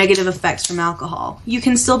no negative effects from alcohol. You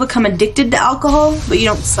can still become addicted to alcohol, but you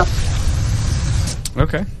don't suffer.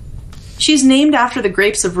 Okay. She's named after the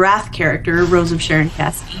Grapes of Wrath character, Rose of Sharon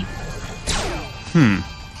Cassidy.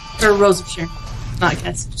 Or Rose of Sharon. Not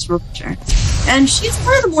Cassidy, just Rose of Sharon. And she's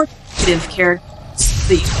one of the more negative characters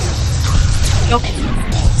that you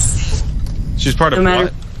She's part of No matter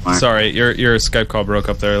what? what. Sorry, your Skype call broke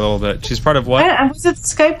up there a little bit. She's part of what? Was it the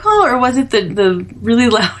Skype call, or was it the really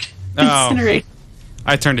loud incinerator?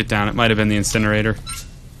 I turned it down. It might have been the incinerator.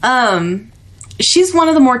 She's one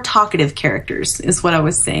of the more talkative characters, is what I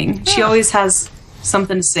was saying. She always has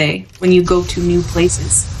something to say when you go to new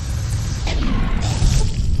places.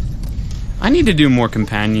 I need to do more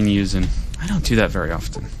companion using. I don't do that very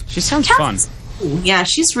often. She sounds fun. Yeah,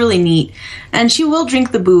 she's really neat, and she will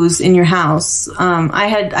drink the booze in your house. I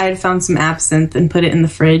had found some absinthe and put it in the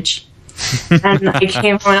fridge, and I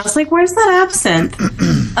came home and I was like, "Where's that absinthe?"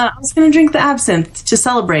 I was going to drink the absinthe to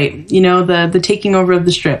celebrate, the taking over of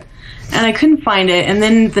the strip, and I couldn't find it. And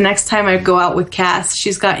then the next time I go out with Cass,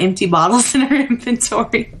 she's got empty bottles in her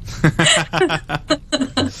inventory.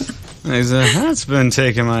 I said, that's been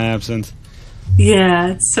taking my absinthe. Yeah,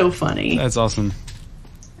 it's so funny. That's awesome.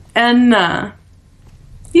 And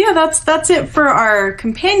yeah, that's it for our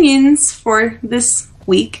companions for this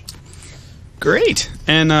week. Great.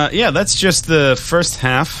 And yeah, that's just the first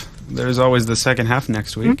half. There's always the second half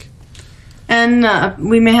next week. And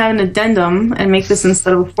we may have an addendum and make this,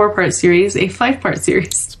 instead of a 4-part series, a 5-part series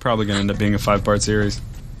It's probably going to end up being a 5-part series.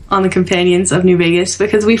 on the companions of New Vegas,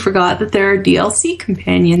 because we forgot that there are DLC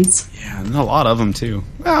companions. Yeah, and a lot of them, too.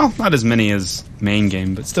 Well, not as many as main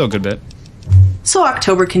game, but still a good bit. So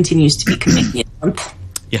October continues to be companion month.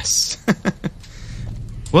 Yes.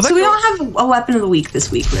 Well, So we don't have a weapon of the week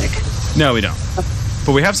this week, Rick. No, we don't.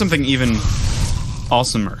 But we have something even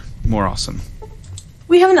awesomer. More awesome.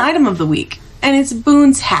 We have an item of the week, and it's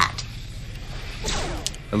Boone's hat.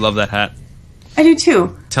 I love that hat. I do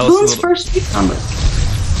too. Tell us a Boone's little- first recon book.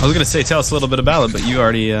 I was going to say, tell us a little bit about it, but you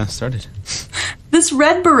already started. This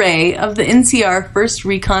red beret of the NCR 1st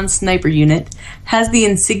Recon Sniper Unit has the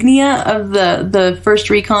insignia of the 1st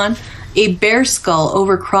Recon, a bear skull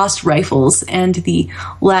over crossed rifles, and the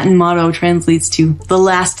Latin motto translates to "the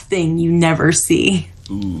last thing you never see."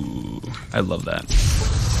 Ooh, I love that.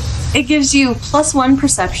 It gives you +1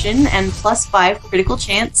 perception and +5 critical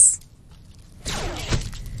chance.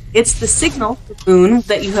 It's the signal for Boone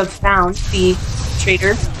that you have found the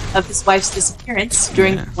perpetrator of his wife's disappearance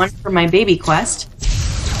during one for my baby quest.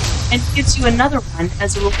 And it gives you another one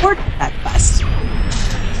as a reward for that quest.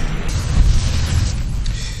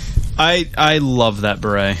 I love that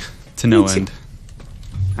beret to no end.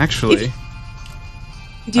 Actually,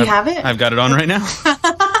 do you have it? I've got it on right now.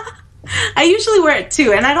 I usually wear it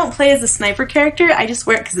too, and I don't play as a sniper character. I just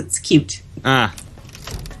wear it because it's cute.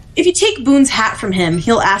 If you take Boone's hat from him,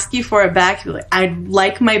 he'll ask you for it back. He'll be like, I'd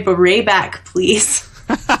like my beret back, please.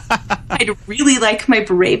 I'd really like my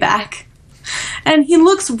beret back. And he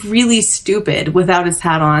looks really stupid without his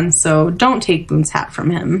hat on, so don't take Boone's hat from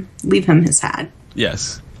him. Leave him his hat.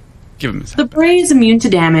 Yes. Give him his hat. The beret is immune to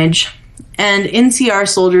damage, and NCR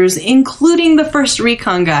soldiers, including the first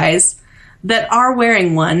recon guys that are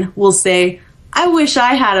wearing one, will say, I wish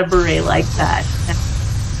I had a beret like that.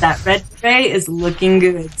 That red beret is looking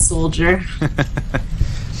good, soldier.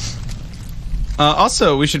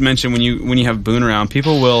 Also, we should mention when you have Boone around,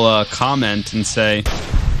 people will comment and say,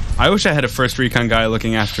 I wish I had a first recon guy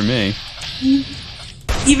looking after me.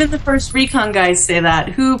 Even the first recon guys say that,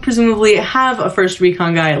 who presumably have a first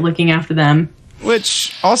recon guy looking after them.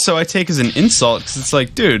 Which, also, I take as an insult, because it's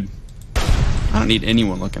like, dude, I don't need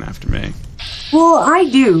anyone looking after me. Well, I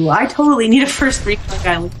do. I totally need a first recon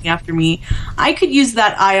guy looking after me. I could use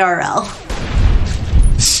that IRL.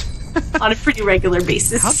 On a pretty regular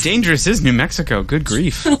basis. How dangerous is New Mexico? Good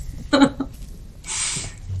grief.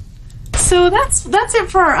 So that's it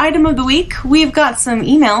for our item of the week. We've got some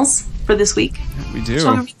emails for this week. Yeah, we do.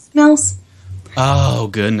 Shall we read emails? Oh,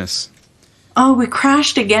 goodness. Oh, we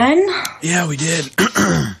crashed again? Yeah, we did.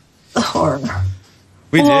 The horror.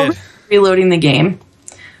 We did. Reloading the game.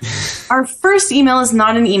 Our first email is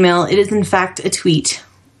not an email. It is, in fact, a tweet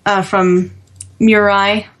from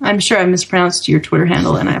Murai. I'm sure I mispronounced your Twitter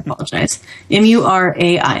handle, and I apologize.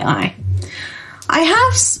 Murai. I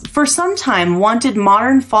have, for some time, wanted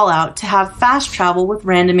modern Fallout to have fast travel with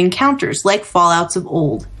random encounters, like Fallouts of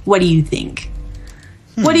old. What do you think?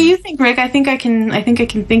 What do you think, Rick? I think I can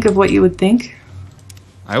think of what you would think.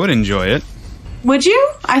 I would enjoy it. Would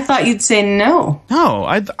you? I thought you'd say no. No,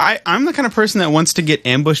 I'm the kind of person that wants to get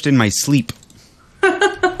ambushed in my sleep.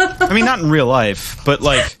 I mean, not in real life, but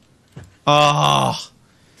like,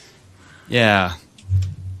 yeah.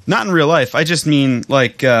 Not in real life. I just mean,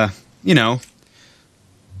 like,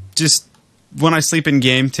 just when I sleep in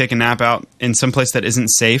game, take a nap out in some place that isn't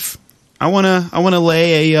safe. I wanna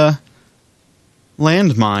lay a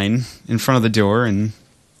landmine in front of the door and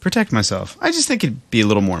protect myself. I just think it'd be a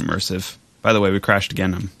little more immersive. By the way, we crashed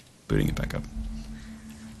again. I'm booting it back up.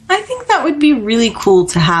 I think that would be really cool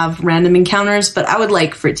to have random encounters, but I would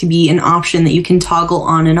like for it to be an option that you can toggle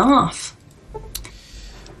on and off.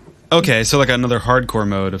 Okay, so like another hardcore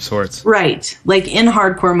mode of sorts. Right. Like in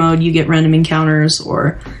hardcore mode, you get random encounters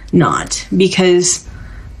or not. Because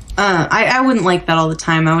I wouldn't like that all the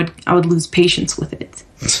time. I would lose patience with it.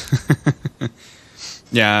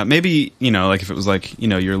 Yeah, maybe, like if it was like,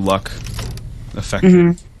 your luck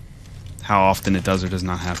affected how often it does or does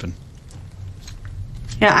not happen.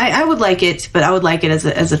 Yeah, I would like it, but I would like it as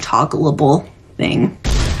a toggleable thing.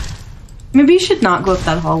 Maybe you should not go up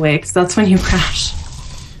that hallway, because that's when you crash.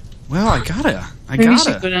 Well, I gotta. Maybe you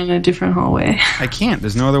should go down a different hallway. I can't.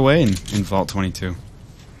 There's no other way in Vault 22.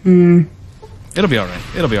 It'll be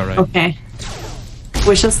alright. Okay.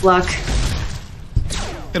 Wish us luck.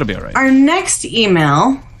 It'll be alright. Our next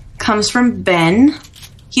email comes from Ben.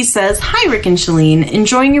 He says, Hi, Rick and Shalene.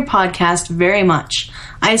 Enjoying your podcast very much.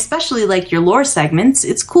 I especially like your lore segments.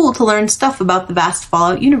 It's cool to learn stuff about the vast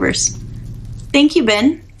Fallout universe. Thank you,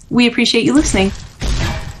 Ben. We appreciate you listening.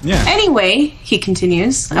 Yeah. Anyway, he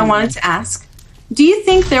continues, I wanted to ask, do you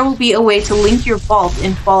think there will be a way to link your vault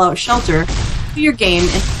in Fallout Shelter to your game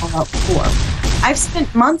in Fallout 4? I've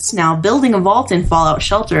spent months now building a vault in Fallout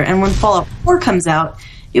Shelter, and when Fallout 4 comes out,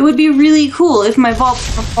 it would be really cool if my vault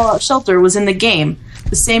from Fallout Shelter was in the game,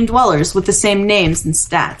 the same dwellers with the same names and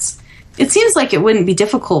stats. It seems like it wouldn't be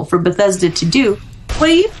difficult for Bethesda to do. What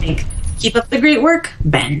do you think? Keep up the great work,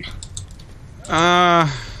 Ben.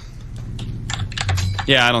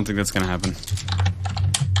 Yeah, I don't think that's gonna happen.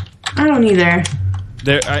 I don't either.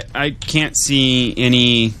 I can't see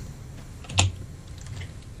any...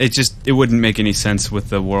 It wouldn't make any sense with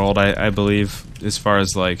the world, I believe, as far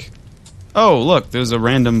as like, oh, look, there's a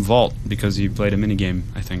random vault because you played a minigame,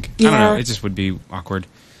 I think. Yeah. I don't know, it just would be awkward.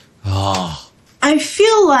 Oh. I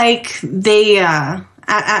feel like they,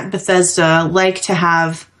 at Bethesda, like to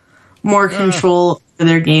have more control over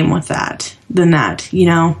their game with that than that,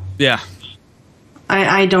 Yeah.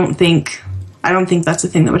 I don't think that's a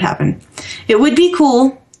thing that would happen. It would be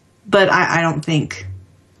cool, but I don't think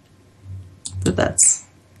that's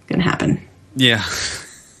gonna happen. Yeah.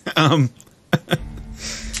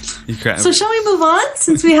 So shall we move on,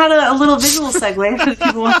 since we had a little visual segue for the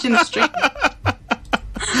people watching the stream?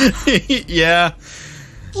 Yeah.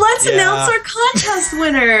 Let's announce our contest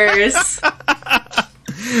winners.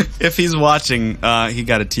 If he's watching, he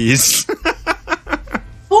got a tease.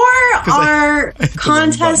 For our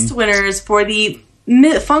contest winners for the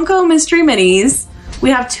Funko Mystery Minis, we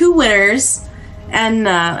have 2 winners, and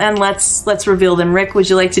let's reveal them. Rick, would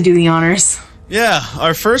you like to do the honors? Yeah,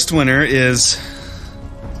 our first winner is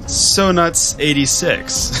So Nuts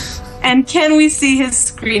 86. And can we see his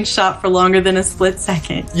screenshot for longer than a split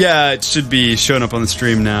second? Yeah, it should be showing up on the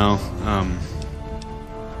stream now.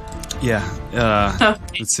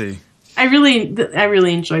 Let's see. I really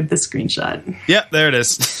enjoyed the screenshot. Yeah, there it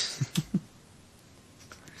is.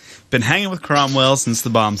 Been hanging with Cromwell since the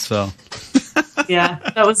bombs fell. Yeah,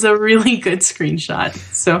 that was a really good screenshot.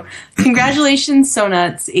 So, congratulations,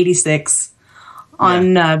 SoNuts86,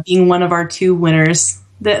 on being one of our 2 winners.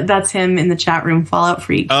 That's him in the chat room, Fallout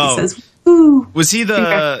Freak. Oh. He says, "Woo!" Was he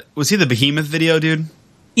the Behemoth video dude?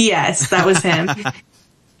 Yes, that was him.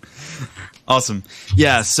 Awesome.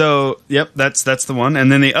 Yeah, so yep, that's the one.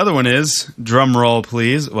 And then the other one is, drum roll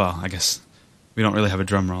please. Well, I guess we don't really have a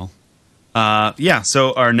drum roll.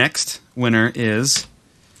 So our next winner is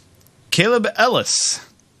Caleb Ellis.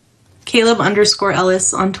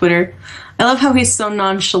 Caleb_Ellis on Twitter. I love how he's so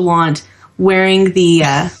nonchalant wearing the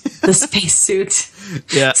spacesuit.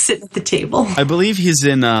 Yeah. Sitting at the table. I believe he's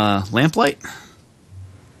in Lamplight.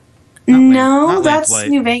 No, that's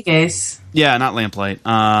New Vegas. Yeah, not Lamplight.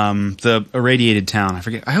 The irradiated town.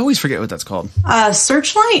 I always forget what that's called.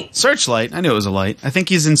 Searchlight. Searchlight. I knew it was a light. I think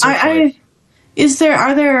he's in Searchlight.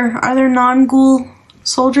 Are there non-ghoul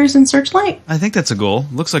soldiers in Searchlight? I think that's a ghoul.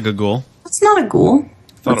 Looks like a ghoul. That's not a ghoul.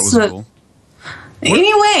 Thought it was a ghoul.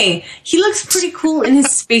 Anyway, he looks pretty cool in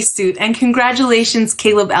his spacesuit. And congratulations,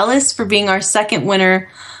 Caleb Ellis, for being our second winner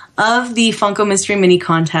of the Funko Mystery Mini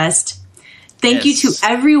Contest. Thank you to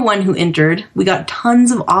everyone who entered. We got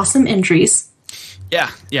tons of awesome entries.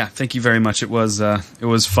 Yeah. Thank you very much. It was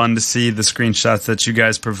fun to see the screenshots that you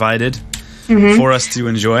guys provided for us to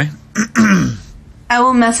enjoy. I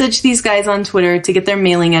will message these guys on Twitter to get their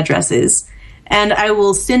mailing addresses. And I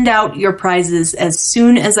will send out your prizes as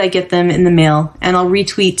soon as I get them in the mail. And I'll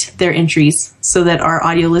retweet their entries so that our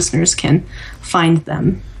audio listeners can find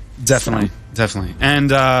them. Definitely.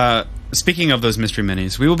 And speaking of those mystery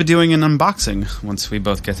minis, we will be doing an unboxing once we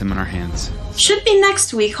both get them in our hands. Should be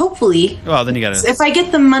next week, hopefully. Well, then you gotta... If I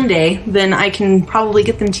get them Monday, then I can probably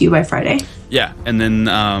get them to you by Friday. Yeah, and then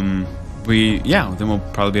then we'll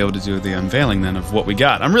probably be able to do the unveiling then of what we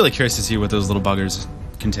got. I'm really curious to see what those little buggers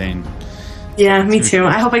contain. Yeah, me too.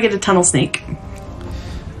 I hope I get a tunnel snake.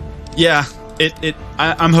 Yeah,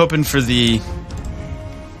 I'm hoping for the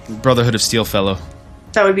Brotherhood of Steel fellow.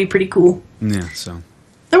 That would be pretty cool. Yeah, so.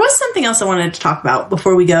 There was something else I wanted to talk about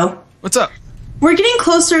before we go. What's up? We're getting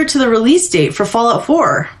closer to the release date for Fallout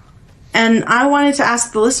 4. And I wanted to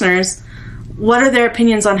ask the listeners, what are their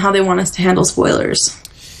opinions on how they want us to handle spoilers?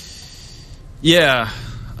 Yeah.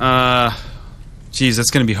 Geez,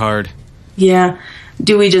 that's going to be hard. Yeah.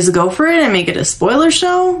 Do we just go for it and make it a spoiler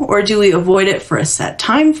show? Or do we avoid it for a set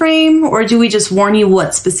time frame? Or do we just warn you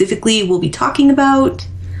what specifically we'll be talking about?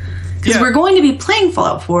 Because we're going to be playing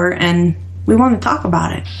Fallout 4 and we want to talk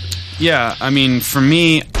about it. Yeah, I mean, for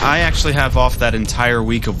me, I actually have off that entire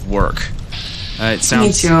week of work. It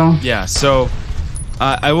sounds... Me too. Yeah, so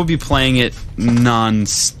I will be playing it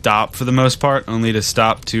non-stop for the most part, only to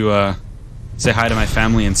stop to say hi to my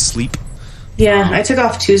family and sleep. Yeah, I took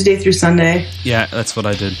off Tuesday through Sunday. Yeah, that's what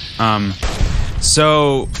I did.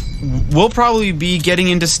 So we'll probably be getting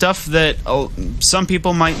into stuff that some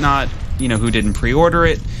people might not, who didn't pre-order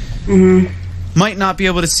it, might not be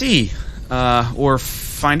able to see or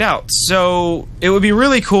find out. So it would be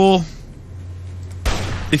really cool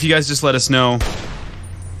if you guys just let us know.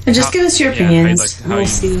 And just give us your opinions. How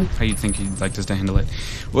you think you'd like us to handle it.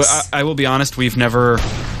 Well, I will be honest, me and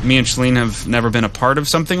Shalene have never been a part of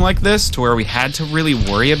something like this to where we had to really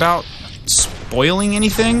worry about spoiling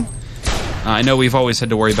anything. I know we've always had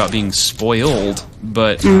to worry about being spoiled,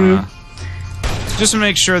 but just to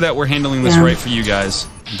make sure that we're handling this right for you guys.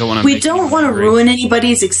 We don't want to ruin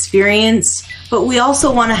anybody's experience, but we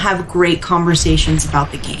also want to have great conversations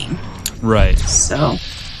about the game. Right. So...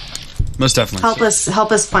 Most definitely.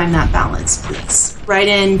 Help us find that balance, please. Write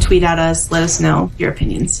in, tweet at us, let us know your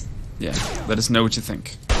opinions. Yeah, let us know what you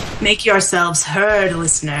think. Make yourselves heard,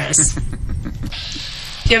 listeners.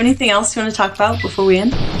 you have anything else you want to talk about before we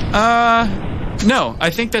end? No, I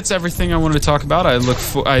think that's everything I wanted to talk about.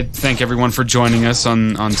 I thank everyone for joining us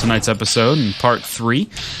on tonight's episode in part 3.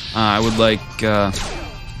 I would like,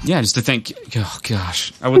 just to thank. Oh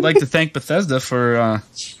gosh, I would like to thank Bethesda or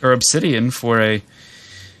Obsidian for a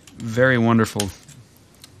very wonderful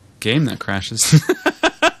game that crashes.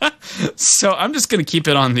 So I'm just gonna keep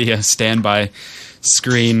it on the standby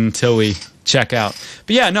screen until we check out.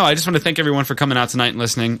 But yeah, no, I just want to thank everyone for coming out tonight and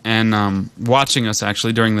listening and watching us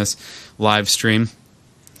actually during this live stream.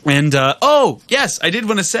 And yes, I did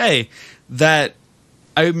want to say that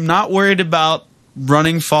I'm not worried about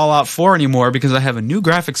running Fallout 4 anymore because I have a new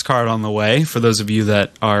graphics card on the way. For those of you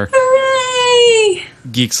that are Hooray!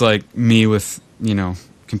 Geeks like me with,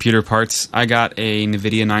 computer parts, I got a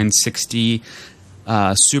NVIDIA 960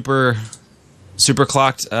 super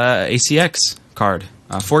clocked ACX card.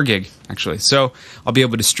 4 gig actually, so I'll be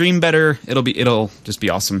able to stream better. It'll just be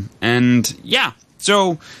awesome. And yeah,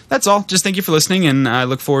 so that's all. Just thank you for listening, and I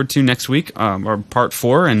look forward to next week, or part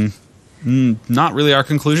 4, and not really our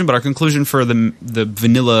conclusion, but our conclusion for the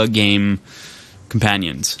vanilla game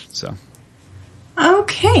companions. So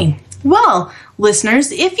Okay. Well,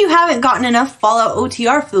 listeners, if you haven't gotten enough Fallout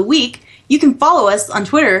OTR for the week, you can follow us on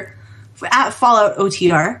Twitter at Fallout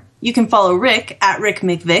OTR. You can follow Rick at Rick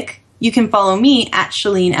McVick. You can follow me at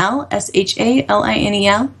Shalene L,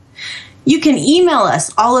 SHALINEL. You can email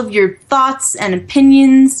us all of your thoughts and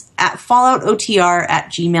opinions at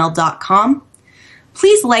falloutotr@gmail.com.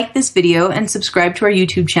 Please like this video and subscribe to our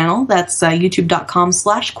YouTube channel. That's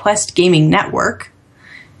youtube.com/Quest Gaming Network.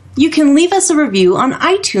 You can leave us a review on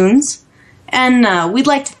iTunes. And we'd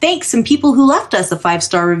like to thank some people who left us a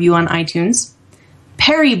 5-star review on iTunes.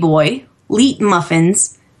 Perry Boy, Leet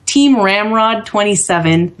Muffins, Team Ramrod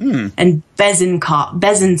 27, and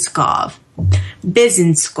Bezinskov.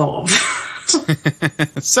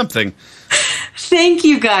 something. Thank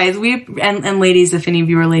you guys. And ladies, if any of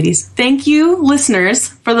you are ladies. Thank you, listeners,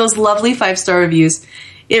 for those lovely 5-star reviews.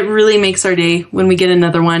 It really makes our day when we get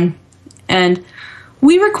another one. And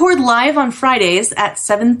we record live on Fridays at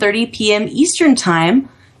 7:30 p.m. Eastern Time,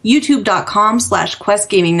 youtube.com/Quest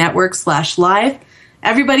Gaming Network/live.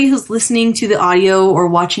 Everybody who's listening to the audio or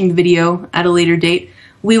watching the video at a later date,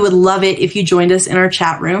 we would love it if you joined us in our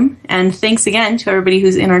chat room. And thanks again to everybody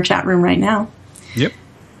who's in our chat room right now. Yep.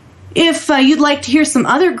 If you'd like to hear some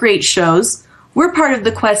other great shows, we're part of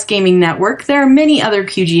the Quest Gaming Network. There are many other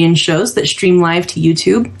QGN shows that stream live to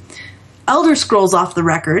YouTube. Elder Scrolls Off the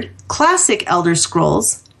Record, Classic Elder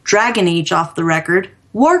Scrolls, Dragon Age Off the Record,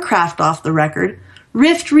 Warcraft Off the Record,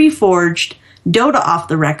 Rift Reforged, Dota Off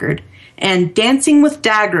the Record, and Dancing with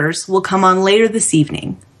Daggers will come on later this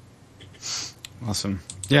evening. Awesome.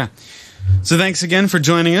 Yeah. So thanks again for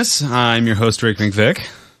joining us. I'm your host, Rick McVick.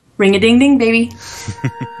 Ring-a-ding-ding, baby.